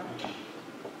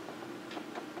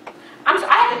 I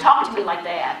have to talk to me like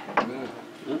that.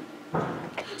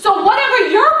 So whatever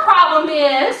your problem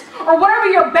is, or whatever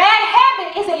your bad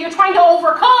habit is that you're trying to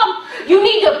overcome, you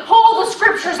need to pull the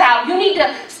scriptures out. You need to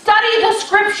study the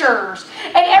scriptures.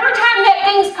 And every time that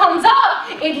thing comes up,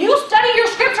 if you study your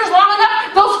scriptures long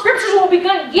enough, those scriptures will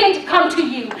begin to come to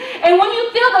you. And when you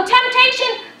feel the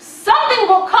temptation, something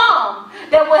will come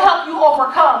that will help you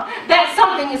overcome. That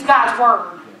something is God's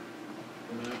word.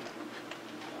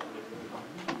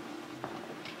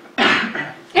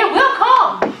 It will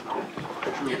come.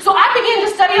 So I began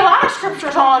to study a lot of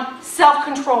scriptures on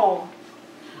self-control.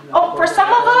 Oh, for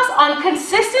some of us, on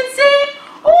consistency.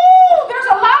 Oh, there's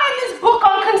a lot in this book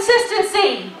on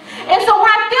consistency. And so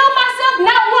when I feel myself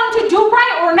not wanting to do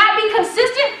right or not be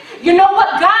consistent, you know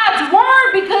what? God's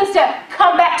word begins to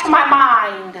come back to my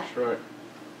mind. That's right.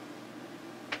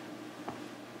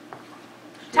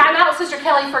 Time out, Sister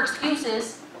Kelly, for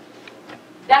excuses.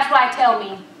 That's what I tell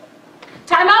me.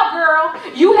 Time out,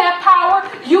 girl. You have power.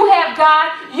 You have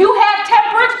God. You have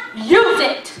temperance. Use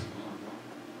it.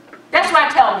 That's what I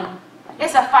tell me.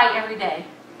 It's a fight every day.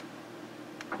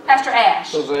 Pastor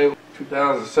Ash. So say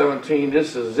 2017,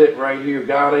 this is it right here.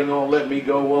 God ain't going to let me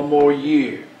go one more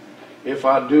year. If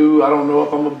I do, I don't know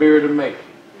if I'm going to be able to make it.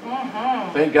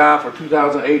 Mm-hmm. Thank God for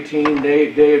 2018,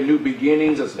 day of new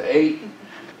beginnings. It's the 8th.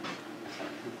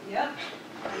 Yep.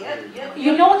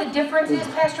 You know what the difference is,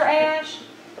 Pastor Ash?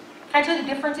 Can I tell you the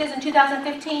difference is in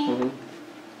 2015? Mm-hmm.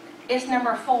 It's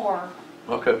number 4.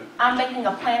 Okay. I'm making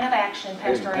a plan of action,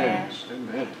 Pastor Amen. Ash.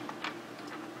 Amen.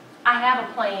 I have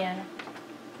a plan.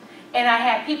 And I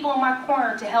have people in my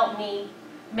corner to help me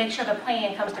make sure the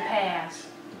plan comes to pass.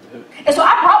 And so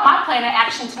I brought my plan of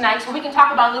action tonight so we can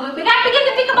talk about it a little bit. I began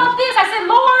to think about this. I said,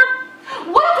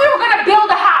 Lord, what if we were going to build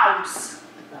a house?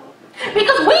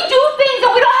 Because we do things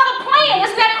and we don't have a plan.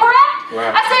 Isn't that correct?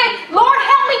 Right. I said, Lord,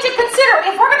 help me to consider.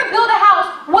 If we're going to build a house,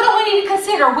 what do we need to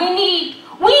consider? We need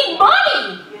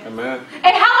money. Amen.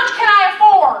 And how much can I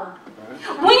afford? Right.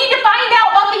 We need to find out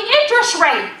about the interest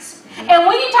rates. And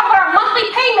we need to talk about our monthly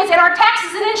payments and our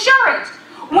taxes and insurance.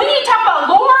 We need to talk about,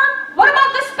 Lord, what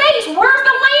about the space? Where's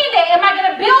the land at? Am I going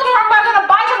to build or am I going to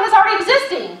buy something that's already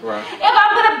existing? Right. If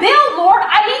I'm going to build, Lord,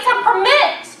 I need some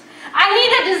permits. I need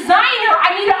a designer. I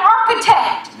need an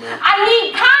architect. Right. I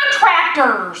need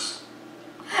contractors.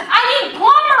 I need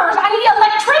plumbers. I need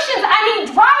electricians. I need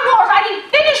drywallers. I need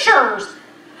finishers.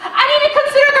 I need to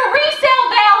consider the resale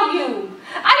value.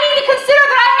 I need to consider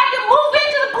that I have to move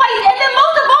into the place. And then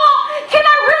most of all, can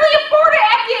I really afford it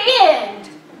at the end?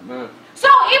 Amen. So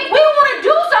if we want to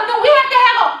do something, we have to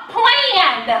have a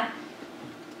plan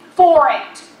for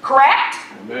it. Correct?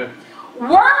 Amen.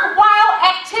 Worthwhile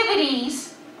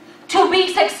activities to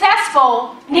be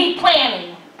successful need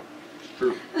planning.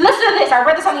 True. Listen to this. I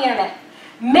read this on the internet.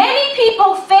 Many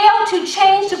people fail to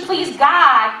change to please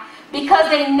God because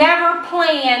they never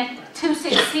planned to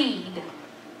succeed.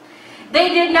 They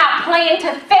did not plan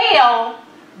to fail,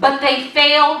 but they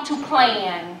failed to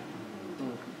plan.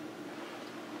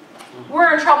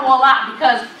 We're in trouble a lot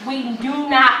because we do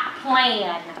not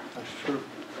plan. That's true.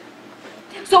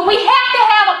 So we have to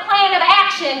have a plan of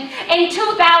action in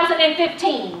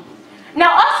 2015.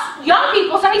 Now us young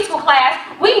people, Sunday school class,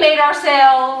 we made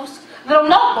ourselves little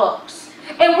notebooks.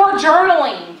 And we're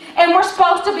journaling. And we're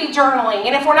supposed to be journaling.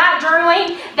 And if we're not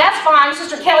journaling, that's fine.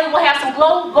 Sister Kelly will have some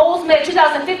goals made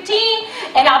 2015.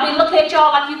 And I'll be looking at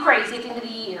y'all like you crazy at the end of the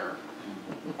year.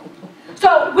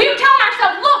 So we're telling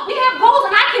ourselves, look, we have goals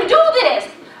and I can do this.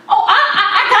 Oh,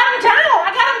 I got them down.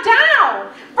 I got them down.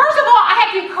 First of all, I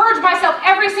have to encourage myself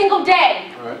every single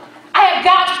day. Right. I have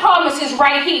God's promises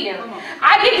right here.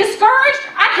 I get discouraged,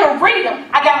 I can read them.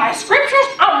 I got my scriptures,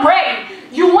 I'm ready.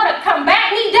 You want to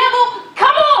combat me, devil?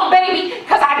 Come on, baby,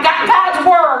 because I got God's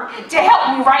word to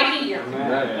help me right here.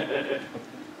 Amen.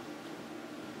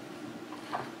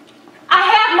 I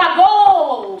have my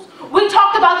goals. We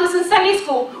talked about this in Sunday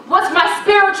school. What's my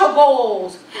spiritual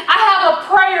goals? I have a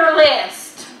prayer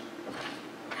list.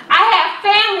 I have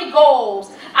family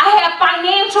goals. I have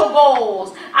financial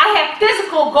goals. I have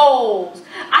physical goals.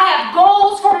 I have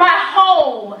goals for my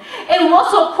home. And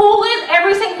what's so cool is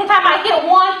every single time I hit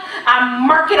one, I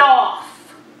mark it off.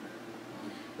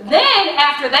 Then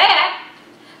after that,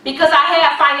 because I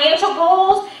have financial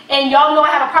goals, and y'all know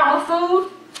I have a problem with food,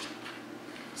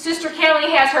 Sister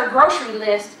Kelly has her grocery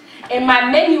list and my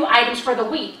menu items for the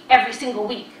week, every single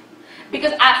week.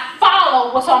 Because I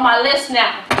follow what's on my list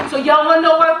now. So y'all want to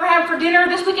know what we're having for dinner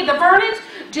this week at the Vernon's?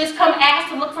 Just come ask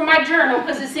to look for my journal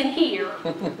because it's in here.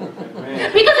 Because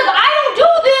if I don't do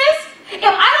this, if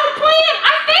I don't plan,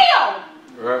 I fail.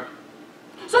 Right.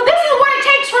 So this is what it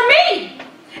takes for me.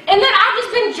 And then I've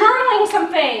just been journaling some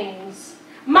things.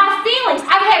 My feelings.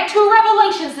 I've had 2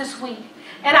 revelations this week.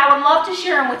 And I would love to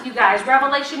share them with you guys.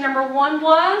 Revelation number 1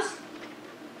 was,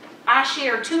 I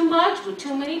shared too much with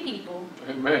too many people.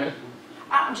 Amen.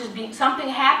 I'm just being, something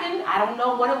happened. I don't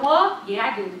know what it was.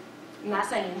 Yeah, I did. I'm not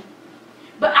saying.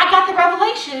 But I got the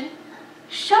revelation.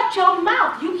 Shut your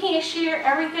mouth. You can't share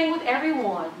everything with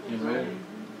everyone. Amen.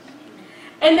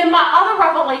 And then my other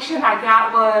revelation I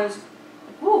got was,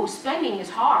 ooh, spending is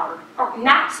hard. Or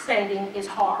not spending is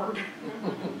hard.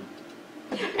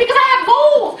 Because I have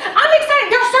goals. I'm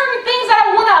excited. There are certain things that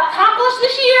I want to accomplish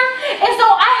this year. And so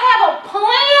I have a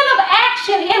plan of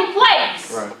action in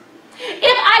place. Right.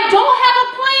 If I don't have a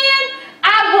plan,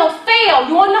 I will fail.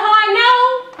 You want to know how I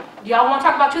know? Do y'all want to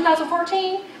talk about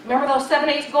 2014? Remember those 7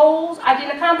 8 goals I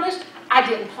didn't accomplish? I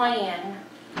didn't plan.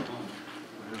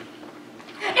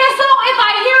 And so if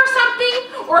I hear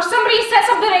something or somebody says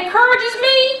something that encourages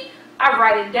me, I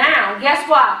write it down. Guess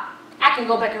what? I can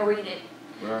go back and read it.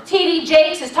 Right. T.D.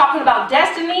 Jakes is talking about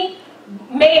destiny.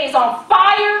 Man is on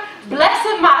fire,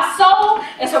 blessing my soul.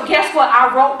 And so guess what? I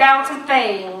wrote down some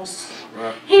things.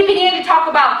 Right. He began to talk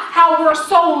about how we're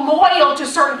so loyal to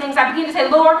certain things. I began to say,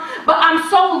 Lord, but I'm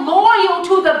so loyal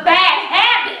to the bad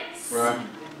habits. Right.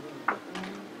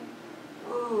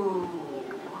 Ooh.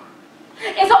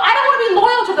 And so I don't want to be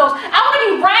loyal to those. I want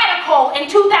to be radical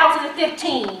in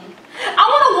 2015. I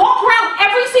want to walk around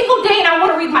every single day and I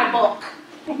want to read my book.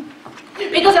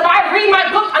 Because if I read my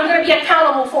book, I'm going to be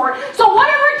accountable for it. So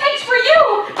whatever it takes for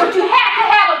you, but you have to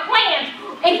have a plan.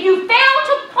 If you fail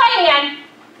to plan,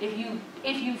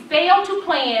 if you fail to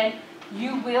plan,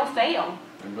 you will fail.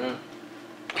 Amen.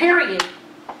 Period.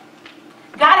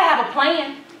 Gotta have a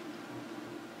plan.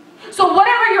 So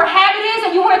whatever your habit is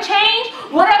that you want to change,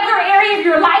 whatever area of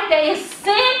your life that is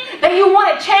sin that you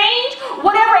want to change,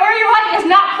 whatever area of your life is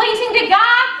not pleasing to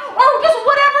God, or just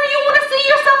whatever you want to see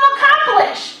yourself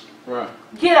accomplish. Right.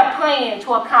 Get a plan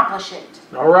to accomplish it.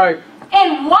 All right.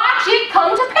 And watch it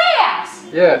come to pass.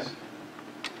 Yes.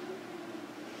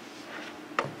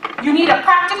 You need a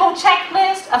practical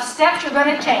checklist of steps you're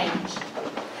going to change.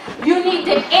 You need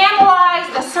to analyze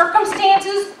the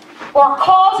circumstances or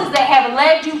causes that have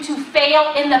led you to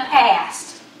fail in the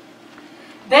past.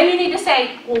 Then you need to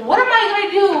say, well, what am I going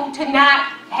to do to not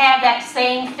have that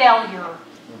same failure?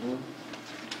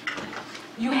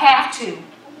 You have to.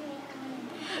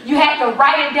 You have to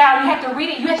write it down. You have to read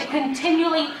it. You have to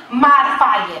continually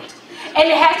modify it. And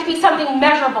it has to be something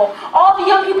measurable. All the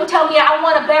young people tell me, I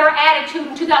want a better attitude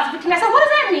in 2015. I said, what does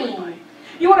that mean?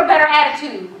 You want a better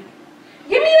attitude?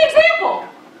 Give me an example.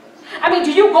 I mean,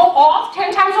 do you go off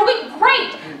 10 times a week?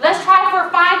 Great. Let's try for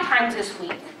 5 times this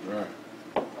week. Right.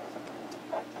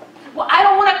 Well, I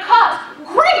don't want to cuss.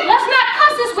 Great. Let's not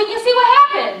cuss this week and see what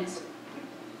happens.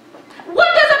 What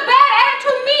does a bad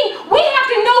attitude mean? We have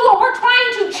to know what we're trying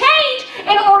to change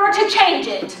in order to change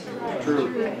it. True.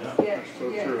 Yes.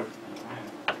 So true.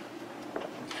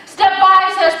 Step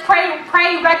 5 says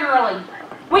pray regularly.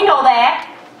 We know that.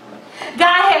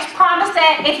 God has promised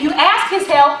that if you ask His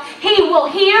help, He will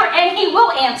hear and He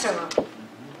will answer.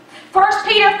 1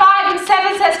 Peter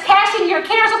 5:7 says, casting your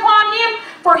cares upon Him,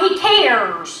 for He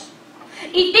cares.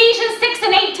 Ephesians 6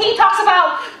 and 18 talks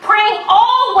about praying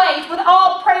always with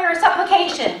all prayer and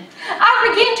supplication. I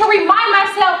begin to remind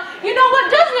myself, you know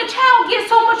what, doesn't a child get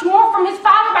so much more from his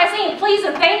father by saying please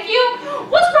and thank you?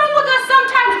 What's wrong with us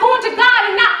sometimes going to God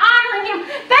and not honoring him?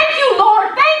 Thank you, Lord,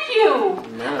 thank you.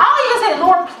 Amen. I'll even say,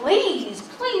 Lord, please,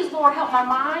 please, Lord, help my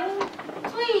mind.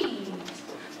 Please,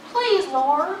 please,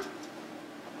 Lord.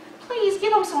 Please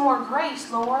give him some more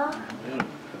grace, Lord. Amen.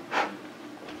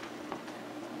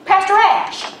 Pastor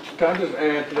Ash. Can I just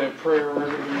add to that prayer and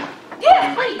everything?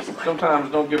 Yeah, please.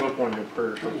 Sometimes don't give up on your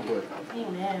prayers so quick.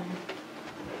 Amen.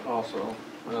 Also,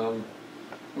 I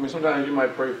mean, sometimes you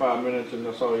might pray 5 minutes and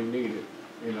that's all you needed.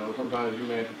 You know, sometimes you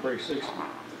may have to pray 60.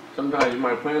 Sometimes you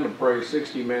might plan to pray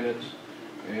 60 minutes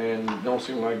and don't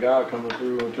seem like God coming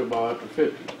through until about after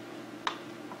 50.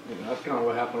 You know, that's kind of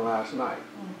what happened last night.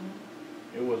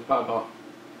 It was about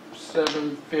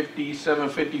 7:50,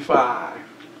 7:55.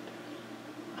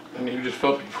 And you just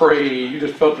felt the praise, you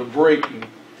just felt the breaking.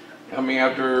 I mean,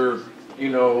 after, you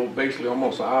know, basically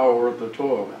almost an hour worth of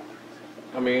toil.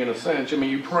 I mean, in a sense, I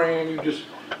mean, you praying,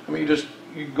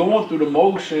 you're going through the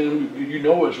motion, you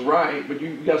know it's right, but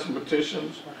you got some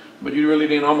petitions, but you really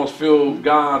didn't almost feel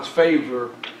God's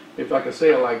favor, if I could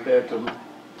say it like that, to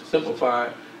simplify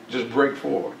it, just break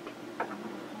forward.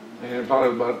 And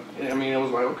probably about, I mean, it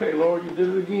was like, okay, Lord, you did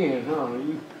it again, huh?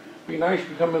 You be nice if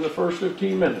you come in the first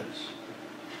 15 minutes.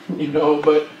 You know,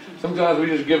 but sometimes we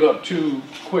just give up too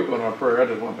quick on our prayer. I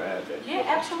just want to add that. Yeah,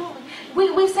 absolutely.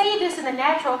 We say this in the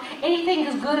natural, anything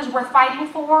as good as worth fighting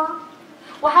for.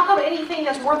 Well, how come anything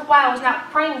that's worthwhile is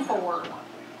not praying for?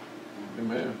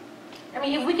 Amen. I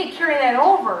mean, if we could carry that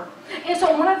over. And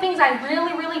so one of the things I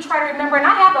really, really try to remember, and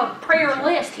I have a prayer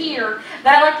list here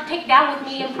that I like to take down with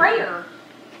me in prayer.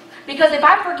 Because if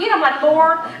I forget, I'm like,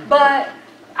 Lord, but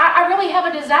I really have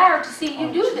a desire to see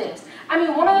you do this. I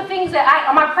mean, one of the things that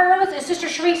on my prayer list is Sister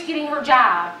Sharice getting her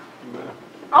job.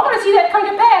 I want to see that come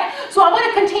to pass. So I'm going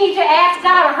to continue to ask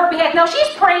God on her behalf. Now, she's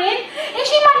praying, and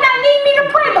she might not need me to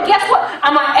pray, but guess what?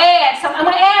 I'm going to add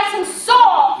some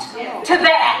salt to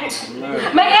that.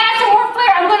 I'm going to add some more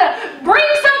flair. I'm going to bring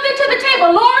something to the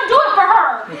table. Lord, do it for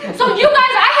her. So you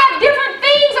guys, I have different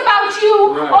things about you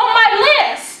on my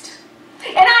list.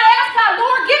 And I ask God,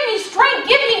 Lord, give me strength,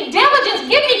 give me diligence,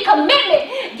 give me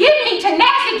commitment, give me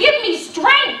tenacity, give me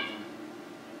strength.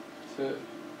 That's it.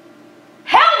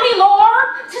 Help me,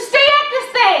 Lord, to stay at this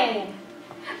thing.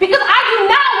 Because I do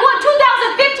not want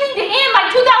 2015 to end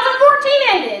like 2014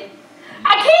 ended.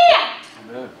 I can't.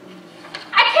 Amen.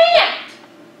 I can't.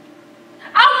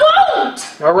 I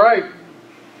won't. All right.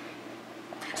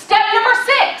 Step number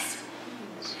 6.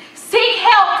 Seek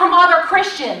help from other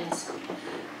Christians.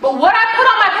 But what I put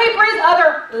on my paper is other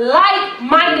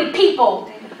like-minded people.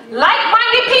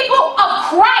 Like-minded people of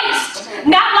Christ,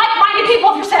 not like-minded people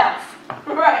of yourself.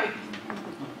 Right.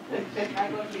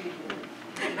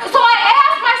 So I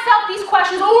ask myself these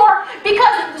questions, or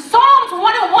because Psalms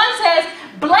 1:1 says,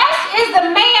 blessed is the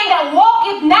man that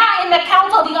walketh not in the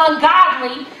counsel of the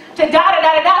ungodly, to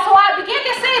da-da-da-da-da. So I begin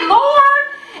to say, Lord,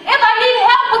 if I need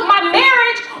help with my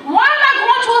marriage, why am I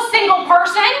going to a single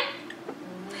person?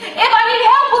 If I need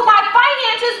help with my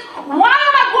finances, why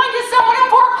am I going to someone in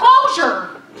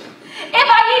foreclosure? If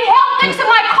I need help fixing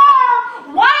my car,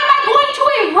 why am I going to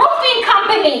a roofing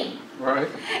company? Right.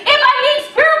 If I need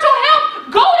spiritual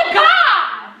help, go to God.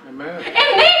 Amen. And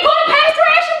then go to Pastor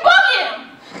Ash and bug him.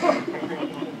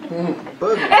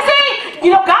 And say, you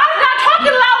know, God is not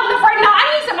talking loud enough right now.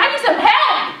 I need some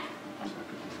help.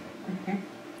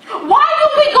 Why do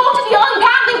we go to the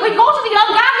ungodly? We go to the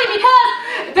ungodly because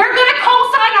they're going to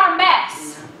co-sign our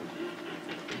mess.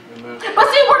 Amen. But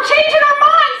see, we're changing our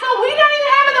minds, so we're not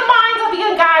even having the minds of the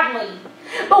ungodly.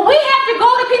 But we have to go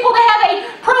to people that have a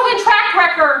proven track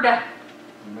record.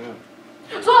 Amen.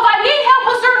 So if I need help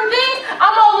with certain things,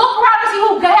 I'm going to look around and see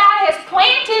who God has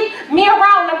planted me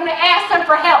around, and I'm going to ask them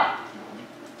for help.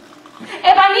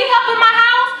 If I need help in my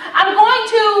house, I'm going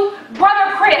to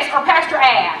Brother Chris or Pastor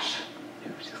Ash.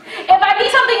 If I need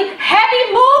something heavy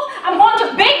moved, I'm going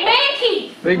to Big Man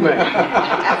Keith. Big man.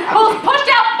 Who's pushed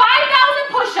out 5,000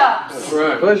 push-ups. That's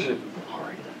right. Push it.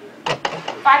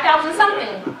 5,000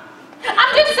 something.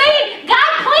 I'm just saying,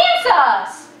 God plants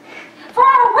us for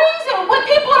a reason with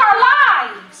people in our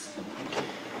lives.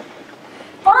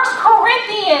 1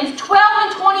 Corinthians 12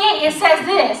 and 28, it says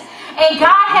this, and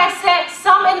God has set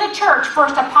some in the church,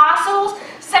 first apostles,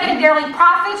 secondarily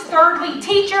prophets, thirdly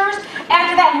teachers,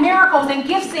 after that miracles and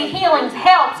gifts and healings,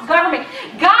 helps, government.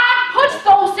 God puts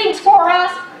those things for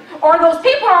us, or those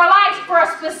people in our lives for a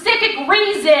specific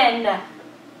reason.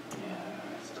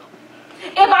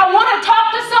 If I want to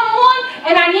talk to someone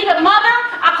and I need a mother,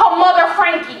 I call Mother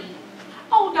Frankie.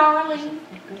 "Oh, darling."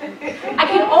 I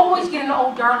can always get an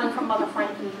 "oh, darling" from Mother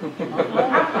Frankie.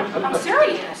 I'm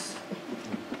serious.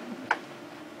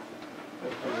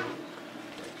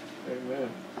 Amen.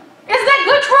 Isn't that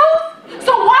good truth?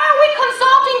 So why are we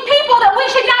consulting people that we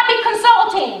should not be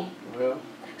consulting? Well,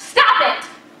 Stop it.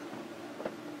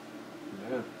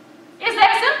 yeah. It's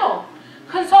that simple.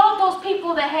 Consult those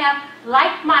people that have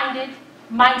like-minded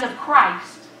minds of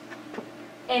Christ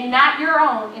and not your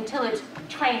own until it's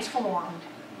transformed.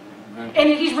 Amen. And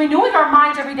He's renewing our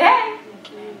minds every day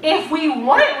if we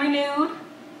want it renewed.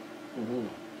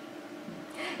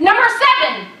 Number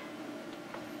 7,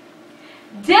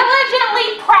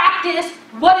 diligently practice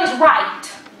what is right.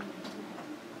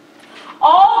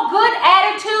 All good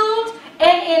attitudes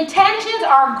and intentions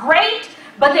are great,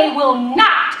 but they will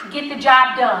not get the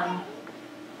job done.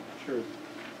 True.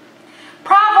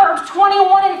 Proverbs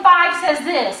 21:5 says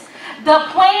this: "The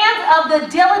plans of the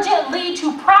diligent lead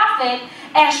to profit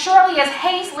as surely as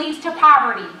haste leads to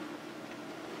poverty."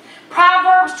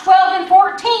 Proverbs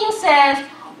 12:14 says,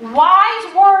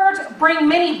 "Wise words bring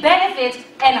many benefits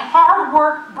and hard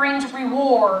work brings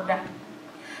reward."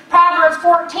 Proverbs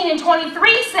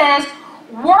 14:23 says,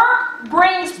 "Work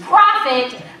brings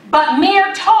profit, but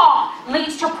mere talk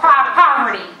leads to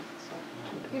poverty."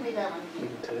 Give me that one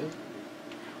again.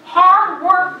 Hard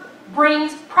work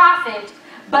brings profit,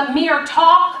 but mere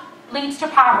talk leads to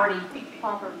poverty.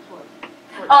 Proverbs what?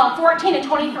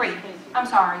 14:23. I'm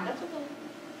sorry. That's okay.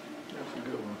 That's a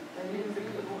good one. That is a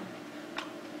good one.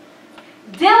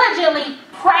 Diligently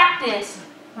practice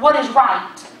what is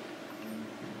right.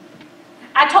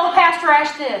 I told Pastor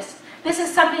Ash this. This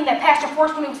is something that Pastor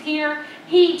Forrest, when he was here,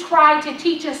 he tried to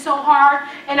teach us so hard.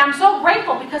 And I'm so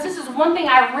grateful because this is one thing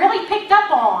I really picked up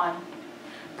on.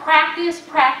 Practice,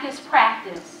 practice,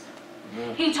 practice.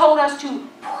 Yeah. He told us to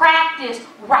practice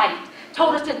right.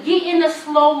 Told us to get in the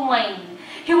slow lane.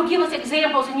 He would give us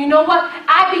examples. And you know what?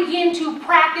 I begin to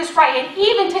practice right. And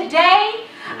even today,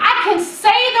 I can say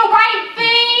the right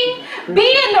thing, be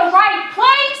in the right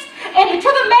place. And the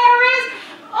truth of the matter is,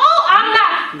 I'm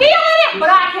not feeling it, but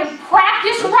I can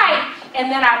practice right. And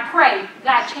then I pray,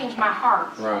 God, change my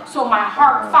heart. Right. So my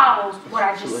heart follows what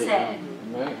I just said.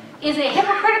 Amen. Is it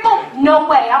hypocritical? No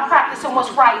way. I'm practicing what's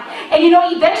right. And you know,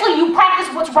 eventually you practice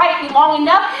what's right long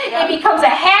enough, it becomes a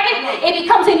habit, it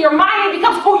becomes in your mind, it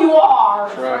becomes who you are.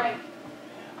 That's right.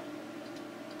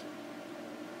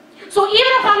 So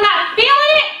even if I'm not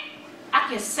feeling it, I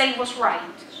can say what's right.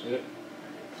 That's it.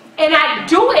 And I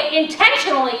do it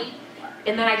intentionally.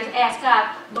 And then I just ask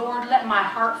God, Lord, let my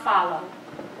heart follow.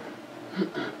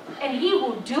 And He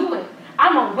will do it.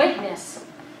 I'm a witness.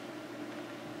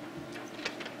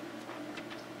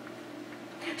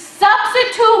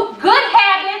 Substitute good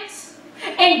habits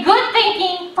and good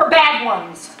thinking for bad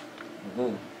ones.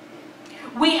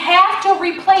 We have to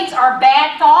replace our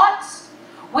bad thoughts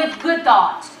with good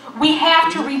thoughts. We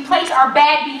have to replace our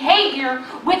bad behavior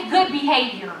with good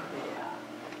behavior.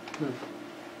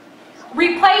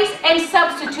 Replace and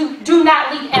substitute. Do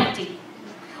not leave empty.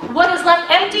 What is left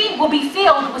empty will be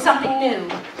filled with something new.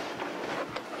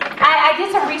 I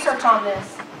did some research on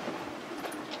this.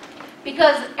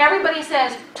 Because everybody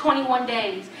says 21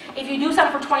 days. If you do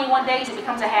something for 21 days, it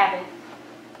becomes a habit.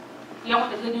 You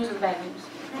want the good news or the bad news?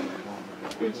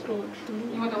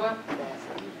 You want the what?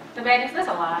 The bad news? That's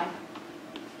a lie.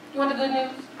 You want the good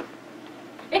news?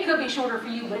 It could be shorter for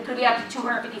you, but it could be up to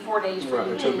 254 days for Right,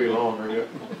 you. it could be longer, yeah.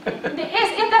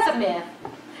 That's a myth.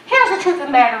 Here's the truth of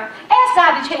the matter. Ask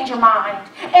God to change your mind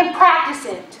and practice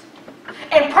it.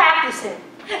 And practice it.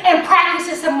 And practice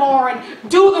it some more and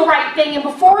do the right thing. And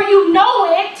before you know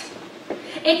it,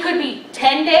 it could be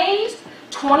 10 days,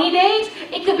 20 days,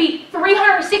 it could be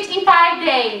 365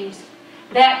 days.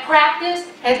 That practice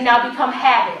has now become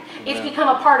habit. It's become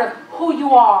a part of who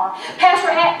you are.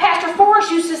 Pastor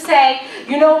Forrest used to say,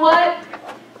 you know what?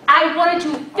 I wanted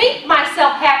to think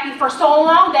myself happy for so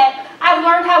long that I've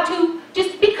learned how to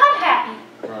just become happy.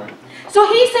 Right. So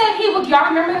he said he would, y'all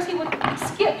remember this? He would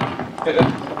skip.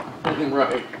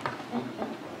 Right.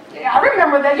 I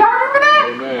remember that. Y'all remember that?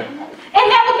 Amen. And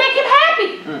that would make him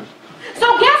happy. So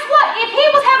guess what? If he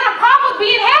was having a problem with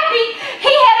being happy,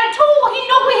 he had a tool. He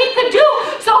knew what he could do.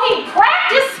 So he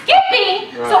practiced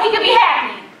skipping so he could be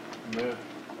happy. Amen.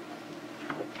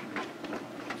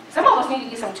 Some of us need to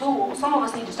get some tools. Some of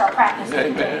us need to start practicing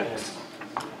Amen. things.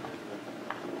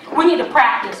 We need to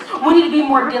practice. We need to be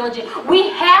more diligent. We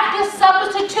have to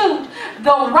substitute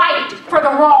the right for the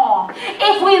wrong.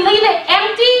 If we leave it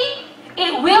empty,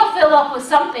 it will fill up with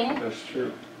something. That's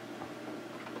true.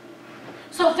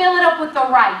 So fill it up with the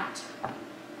right.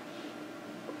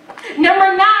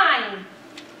 Number 9,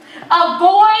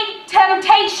 avoid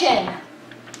temptation.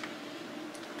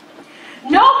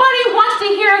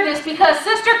 this because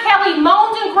Sister Kelly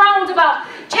moans and groans about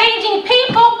changing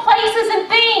people, places, and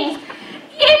things.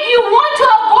 If you want to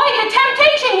avoid the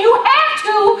temptation, you have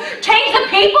to change the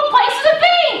people, places, and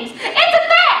things. It's a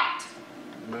fact.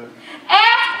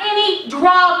 Ask any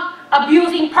drug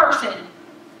abusing person.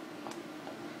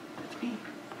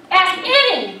 Ask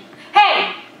any.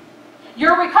 Hey,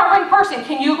 you're a recovering person.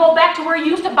 Can you go back to where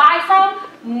you used to buy from?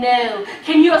 No.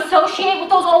 Can you associate with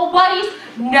those old buddies?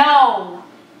 No.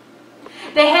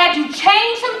 They had to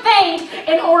change some things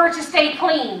in order to stay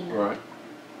clean. Right.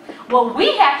 Well,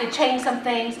 we have to change some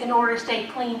things in order to stay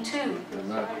clean too.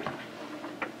 Amen.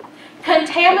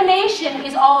 Contamination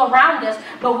is all around us,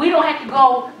 but we don't have to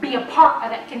go be a part of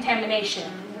that contamination.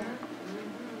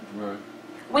 Right.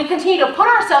 We continue to put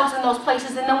ourselves in those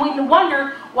places and then we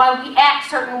wonder why we act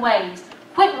certain ways.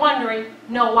 Quit wondering,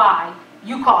 know why.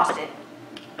 You caused it.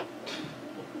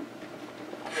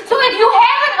 So if you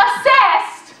haven't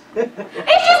assessed,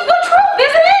 it's just good truth,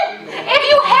 isn't it? If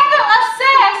you haven't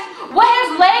assessed what has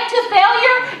led to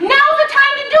failure, now's the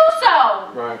time to do so.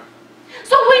 Right.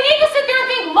 So we need to sit there and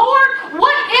think, Lord,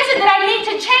 what is it that I need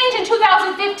to change in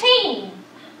 2015?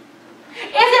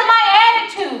 Is it my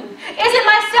attitude? Is it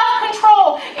my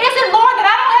self-control? Is it, Lord, that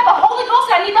I don't have the Holy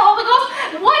Ghost and I need the Holy Ghost?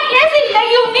 What is it that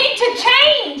you need to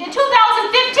change in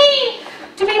 2015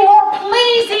 to be more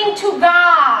pleasing to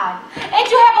God and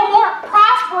to have a more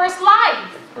prosperous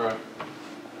life? Right.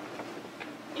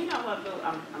 You know what, Boo?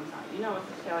 I'm sorry. You know what,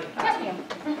 Sister Kelly? Yes, ma'am.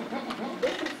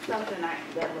 This is something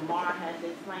that Lamar has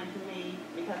explained to me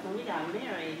because when we got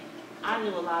married, I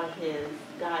knew a lot of his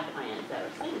guy friends that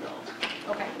are single.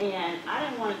 Okay. And I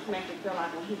didn't want it to make it feel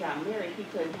like when he got married, he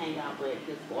couldn't hang out with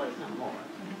his boys no more.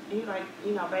 And he's like,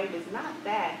 you know, babe, it's not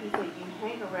that. He said, you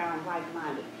hang around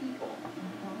like-minded people.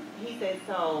 He said,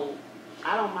 so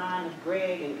I don't mind if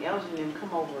Greg and Elgin and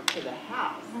come over to the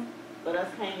house, but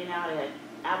us hanging out at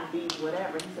Applebee's,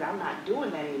 whatever, he said, I'm not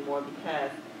doing that anymore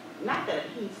because, not that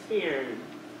he's fearing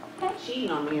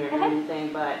cheating on me or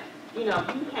anything, but, you know,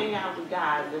 if you hang out with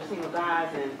guys, they're single guys,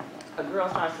 and a girl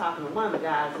starts talking to one of the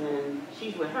guys, and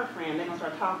she's with her friend, they're going to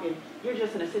start talking, you're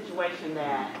just in a situation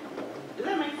that, does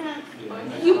that make sense?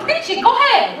 You preaching, go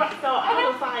ahead. Right, so I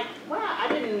was like, well,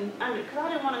 because I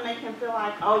didn't want to make him feel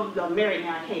like, oh, you're married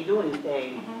now, I can't do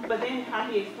anything. But then how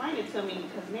he explained it to me,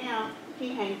 because now he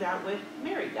hangs out with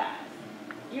married guys.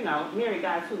 You know, married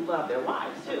guys who love their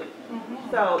wives, too.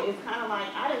 So it's kind of like,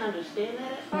 I didn't understand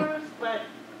that at first, but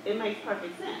it makes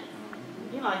perfect sense.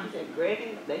 You know, like you said, Greg,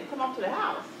 and they come up to the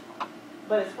house.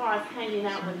 But as far as hanging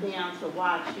out with them to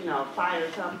watch, you know, fight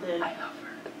or something,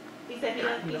 he said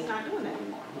he's not doing that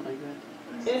anymore.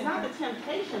 It's not the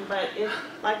temptation, but it's,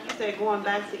 like you said, going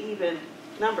back to even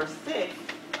number 6,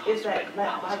 it's that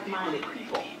like-minded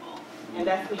people. And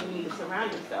that's who you need to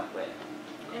surround yourself with.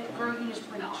 Girl, you just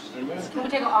preached. Can we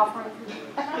take an offering?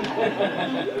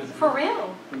 For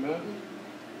real.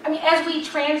 I mean, as we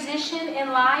transition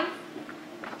in life,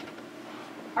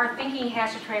 our thinking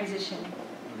has to transition.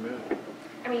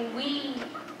 I mean,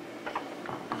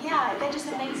 that just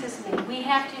amazes me. We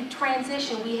have to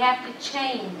transition. We have to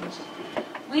change.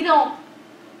 We don't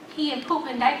pee and poop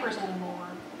in diapers anymore.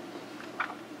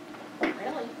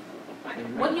 Really?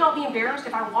 Wouldn't y'all be embarrassed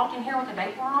if I walked in here with a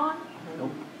diaper on?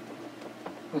 Nope.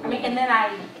 I mean, and then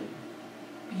I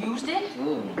used it?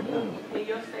 In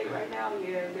your state right now,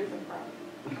 yeah, there's a problem.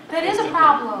 That is a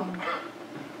problem.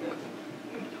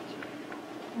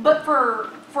 But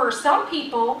for some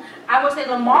people, I would say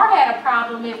Lamar had a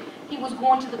problem if he was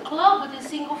going to the club with his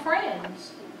single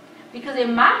friends. Because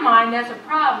in my mind, that's a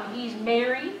problem. He's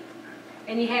married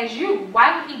and he has you.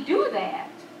 Why would he do that?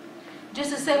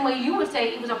 Just the same way you would say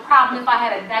it was a problem if I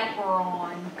had a diaper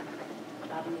on.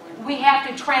 We have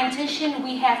to transition.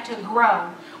 We have to grow.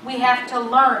 We have to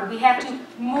learn. We have to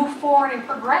move forward and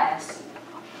progress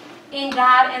in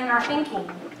God and in our thinking.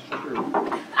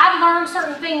 I've learned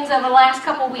certain things over the last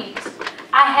couple weeks.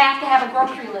 I have to have a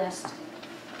grocery list.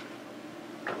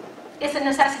 It's a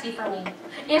necessity for me.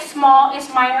 It's small, it's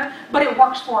minor, but it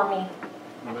works for me.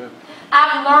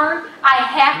 I've learned I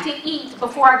have to eat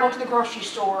before I go to the grocery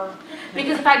store.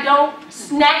 Because if I don't,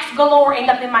 snacks galore end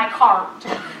up in my cart.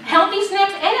 Healthy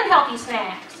snacks and unhealthy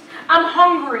snacks. I'm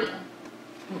hungry.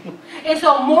 And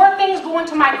so more things go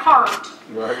into my cart.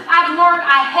 Right. I've learned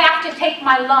I have to take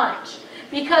my lunch.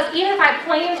 Because even if I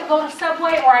plan to go to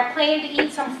Subway or I plan to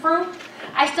eat some fruit,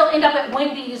 I still end up at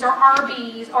Wendy's or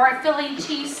Arby's or a Philly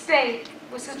cheesesteak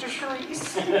with Sister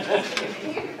Sharice.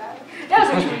 That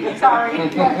was a treat, sorry.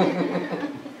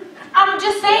 I'm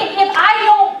just saying, if I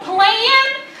don't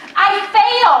plan, I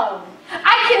fail.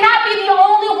 I cannot be the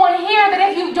only one here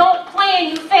that if you don't plan,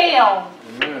 you fail.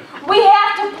 We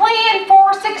have to plan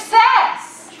for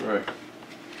success. That's right.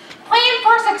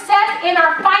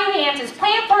 finances,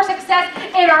 plan for success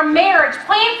in our marriage,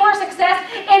 plan for success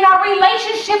in our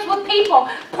relationships with people,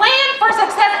 plan for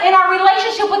success in our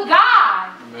relationship with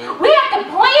God. Amen. We have to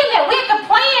plan that. We have to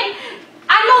plan.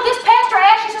 I know this Pastor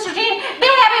Ash and Sister Jean, they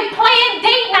have a planned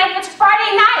date night that's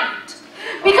Friday night.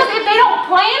 Because if they don't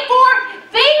plan for it,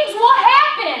 things will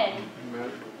happen. Amen.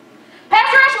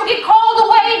 Pastor Ash will get called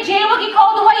away, Jan will get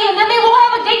called away, and then they won't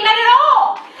have a date night at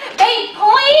all. They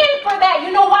plan for that.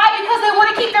 You know why? Because they want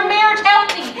to keep their marriage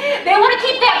healthy. They want to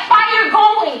keep that fire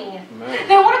going. Amen.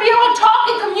 They want to be able to talk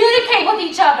and communicate with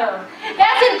each other.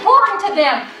 That's important to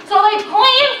them. So they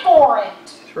plan for it.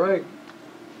 That's right.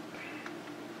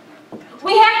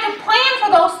 We have to plan for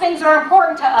those things that are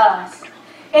important to us.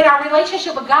 And our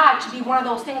relationship with God should be one of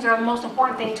those things that are the most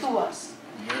important thing to us.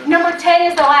 Number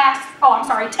 10 is the last.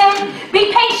 10,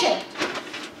 be patient.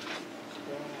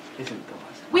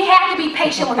 We have to be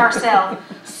patient with ourselves.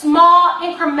 Small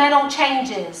incremental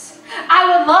changes. I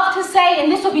would love to say, and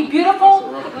this would be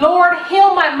beautiful, Lord,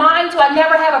 heal my mind so I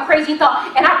never have a crazy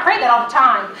thought. And I pray that all the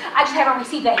time. I just haven't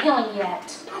received that healing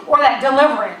yet. Or that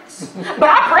deliverance. But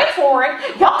I pray for it.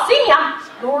 Y'all see me.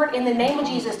 Lord, in the name of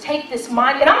Jesus, take this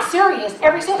mind. And I'm serious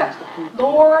every single time.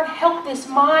 Lord, help this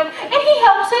mind. And He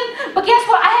helps it. But guess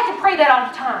what? I have to pray that all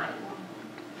the time.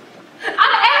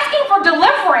 I'm asking for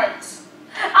deliverance.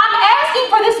 I'm asking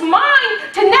for this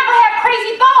mind to never have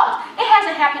crazy thoughts. It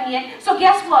hasn't happened yet. So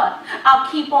guess what?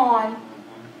 I'll keep on.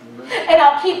 And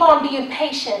I'll keep on being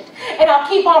patient. And I'll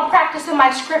keep on practicing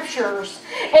my scriptures.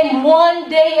 And one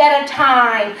day at a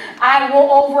time, I will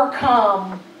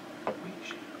overcome.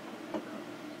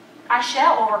 I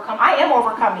shall overcome. I am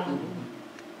overcoming.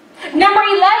 Number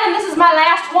 11, this is my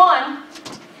last one.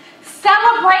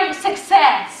 Celebrate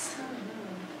success.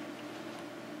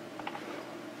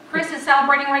 Chris is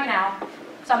celebrating right now.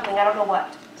 Something, I don't know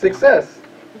what. Success.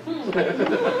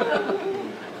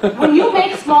 When you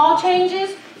make small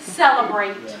changes,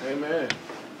 celebrate. Amen.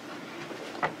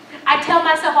 I tell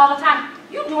myself all the time,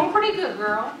 you're doing pretty good,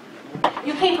 girl.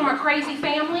 You came from a crazy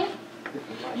family.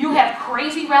 You have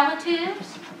crazy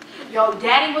relatives. Your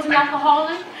daddy was an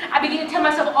alcoholic. I began to tell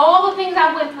myself all the things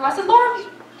I went through. I said, Lord,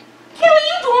 Kelly,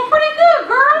 you doing pretty good,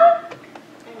 girl.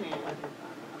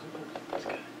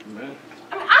 Amen.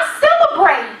 I mean, I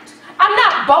celebrate. I'm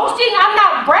not boasting. I'm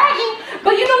not bragging.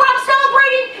 But you know what I'm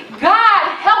celebrating? God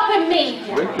helping me.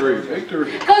 Victory,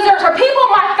 victory. Because there's some people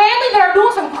in my family that are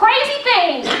doing some crazy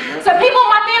things. Some people in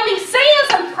my family saying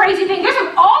some crazy things. There's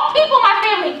some all people in my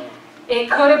family.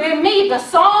 It could have been me. The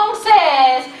song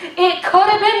says it could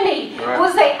have been me. Right. It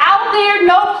would say out there,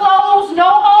 no clothes, no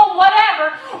home,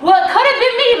 whatever. Well, it could have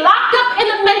been me locked up in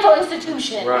a mental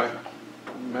institution. Right.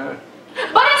 Amen.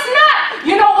 But it's not.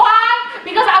 You know why?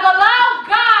 Because I've allowed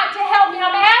God to help me.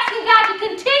 I'm asking God to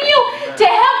continue to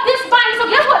help this body. So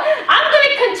guess what? I'm going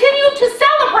to continue to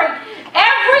celebrate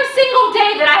every single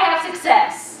day that I have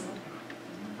success.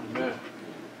 Amen.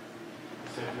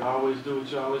 So if you always do what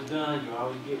you always done, you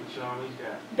always get what you always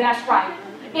got. That's right.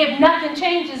 If nothing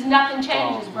changes, nothing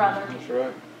changes, brother. That's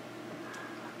right.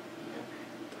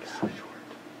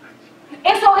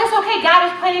 And so it's okay. God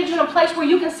has planted you in a place where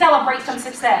you can celebrate some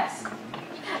success.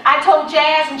 I told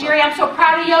Jazz and Jerry, I'm so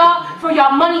proud of y'all for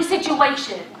your money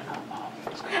situation.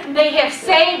 They have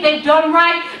saved, they've done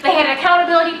right, they had an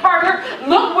accountability partner.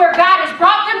 Look where God has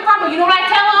brought them from. But you know what I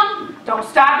tell them? Don't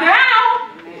stop now.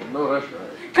 No, that's right.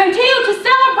 Continue to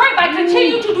celebrate by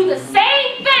continuing to do the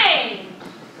same thing.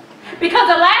 Because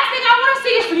the last thing I want to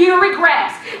see is for you to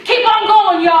regress. Keep on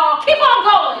going, y'all. Keep on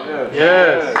going.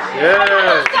 Yes.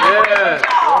 Yes. Yes.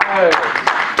 Yes.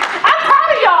 I'm proud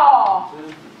of y'all.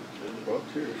 Well,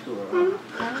 cheers to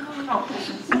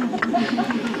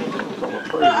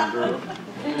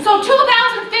So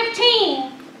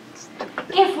 2015,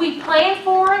 if we plan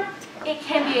for it, it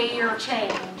can be a year of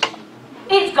change.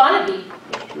 It's gonna be.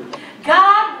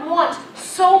 God wants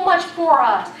so much for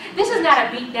us. This is not a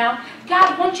beat down.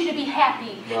 God wants you to be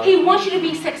happy. Right. He wants you to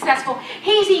be successful.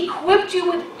 He's equipped you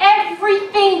with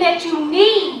everything that you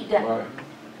need. Right.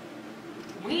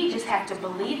 We just have to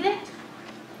believe it,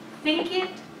 think it,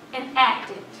 and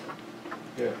act it.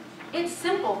 Yeah. It's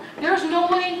simple. There's no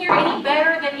one in here any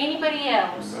better than anybody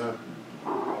else.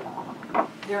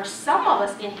 There are some of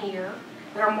us in here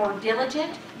that are more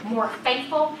diligent, more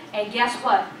faithful, and guess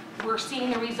what? We're seeing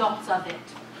the results of it.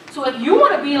 So if you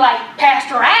want to be like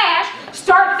Pastor Ash,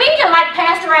 start thinking like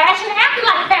Pastor Ash and acting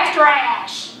like Pastor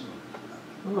Ash.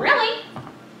 Really?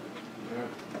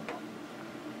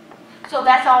 So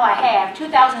that's all I have.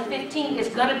 2015 is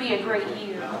going to be a great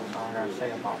year.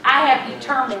 I have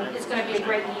determined it's going to be a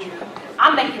great year.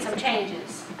 I'm making some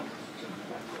changes.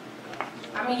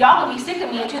 I mean, y'all gonna be sick of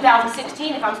me in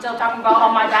 2016 if I'm still talking about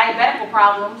all my diabetical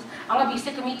problems. I'm gonna be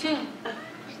sick of me too.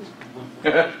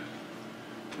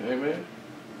 Amen.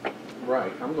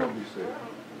 Right, I'm gonna be sick.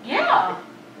 Yeah.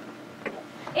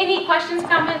 Any questions,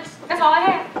 comments? That's all I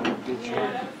have.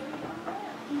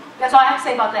 That's all I have to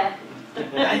say about that.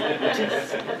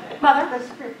 Mother? The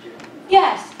scripture.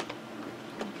 Yes.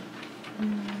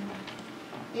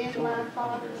 In my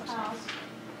Father's house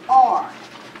are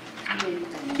many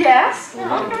things. Yes. They're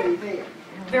already there.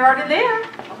 They're already there.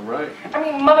 All right. I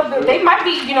mean, Mother, they might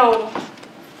be, you know,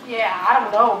 yeah, I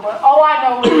don't know, but all I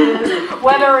know is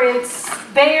whether it's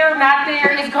there, not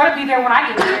there, it's going to be there when I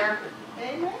get there.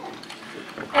 Amen.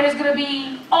 And it's going to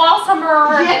be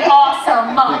awesomer and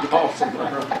awesome. Awesome.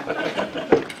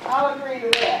 I'll agree to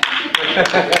that.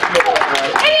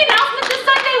 Any announcements this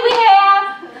Sunday? We have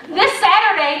this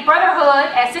Saturday,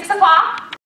 Brotherhood at 6 o'clock.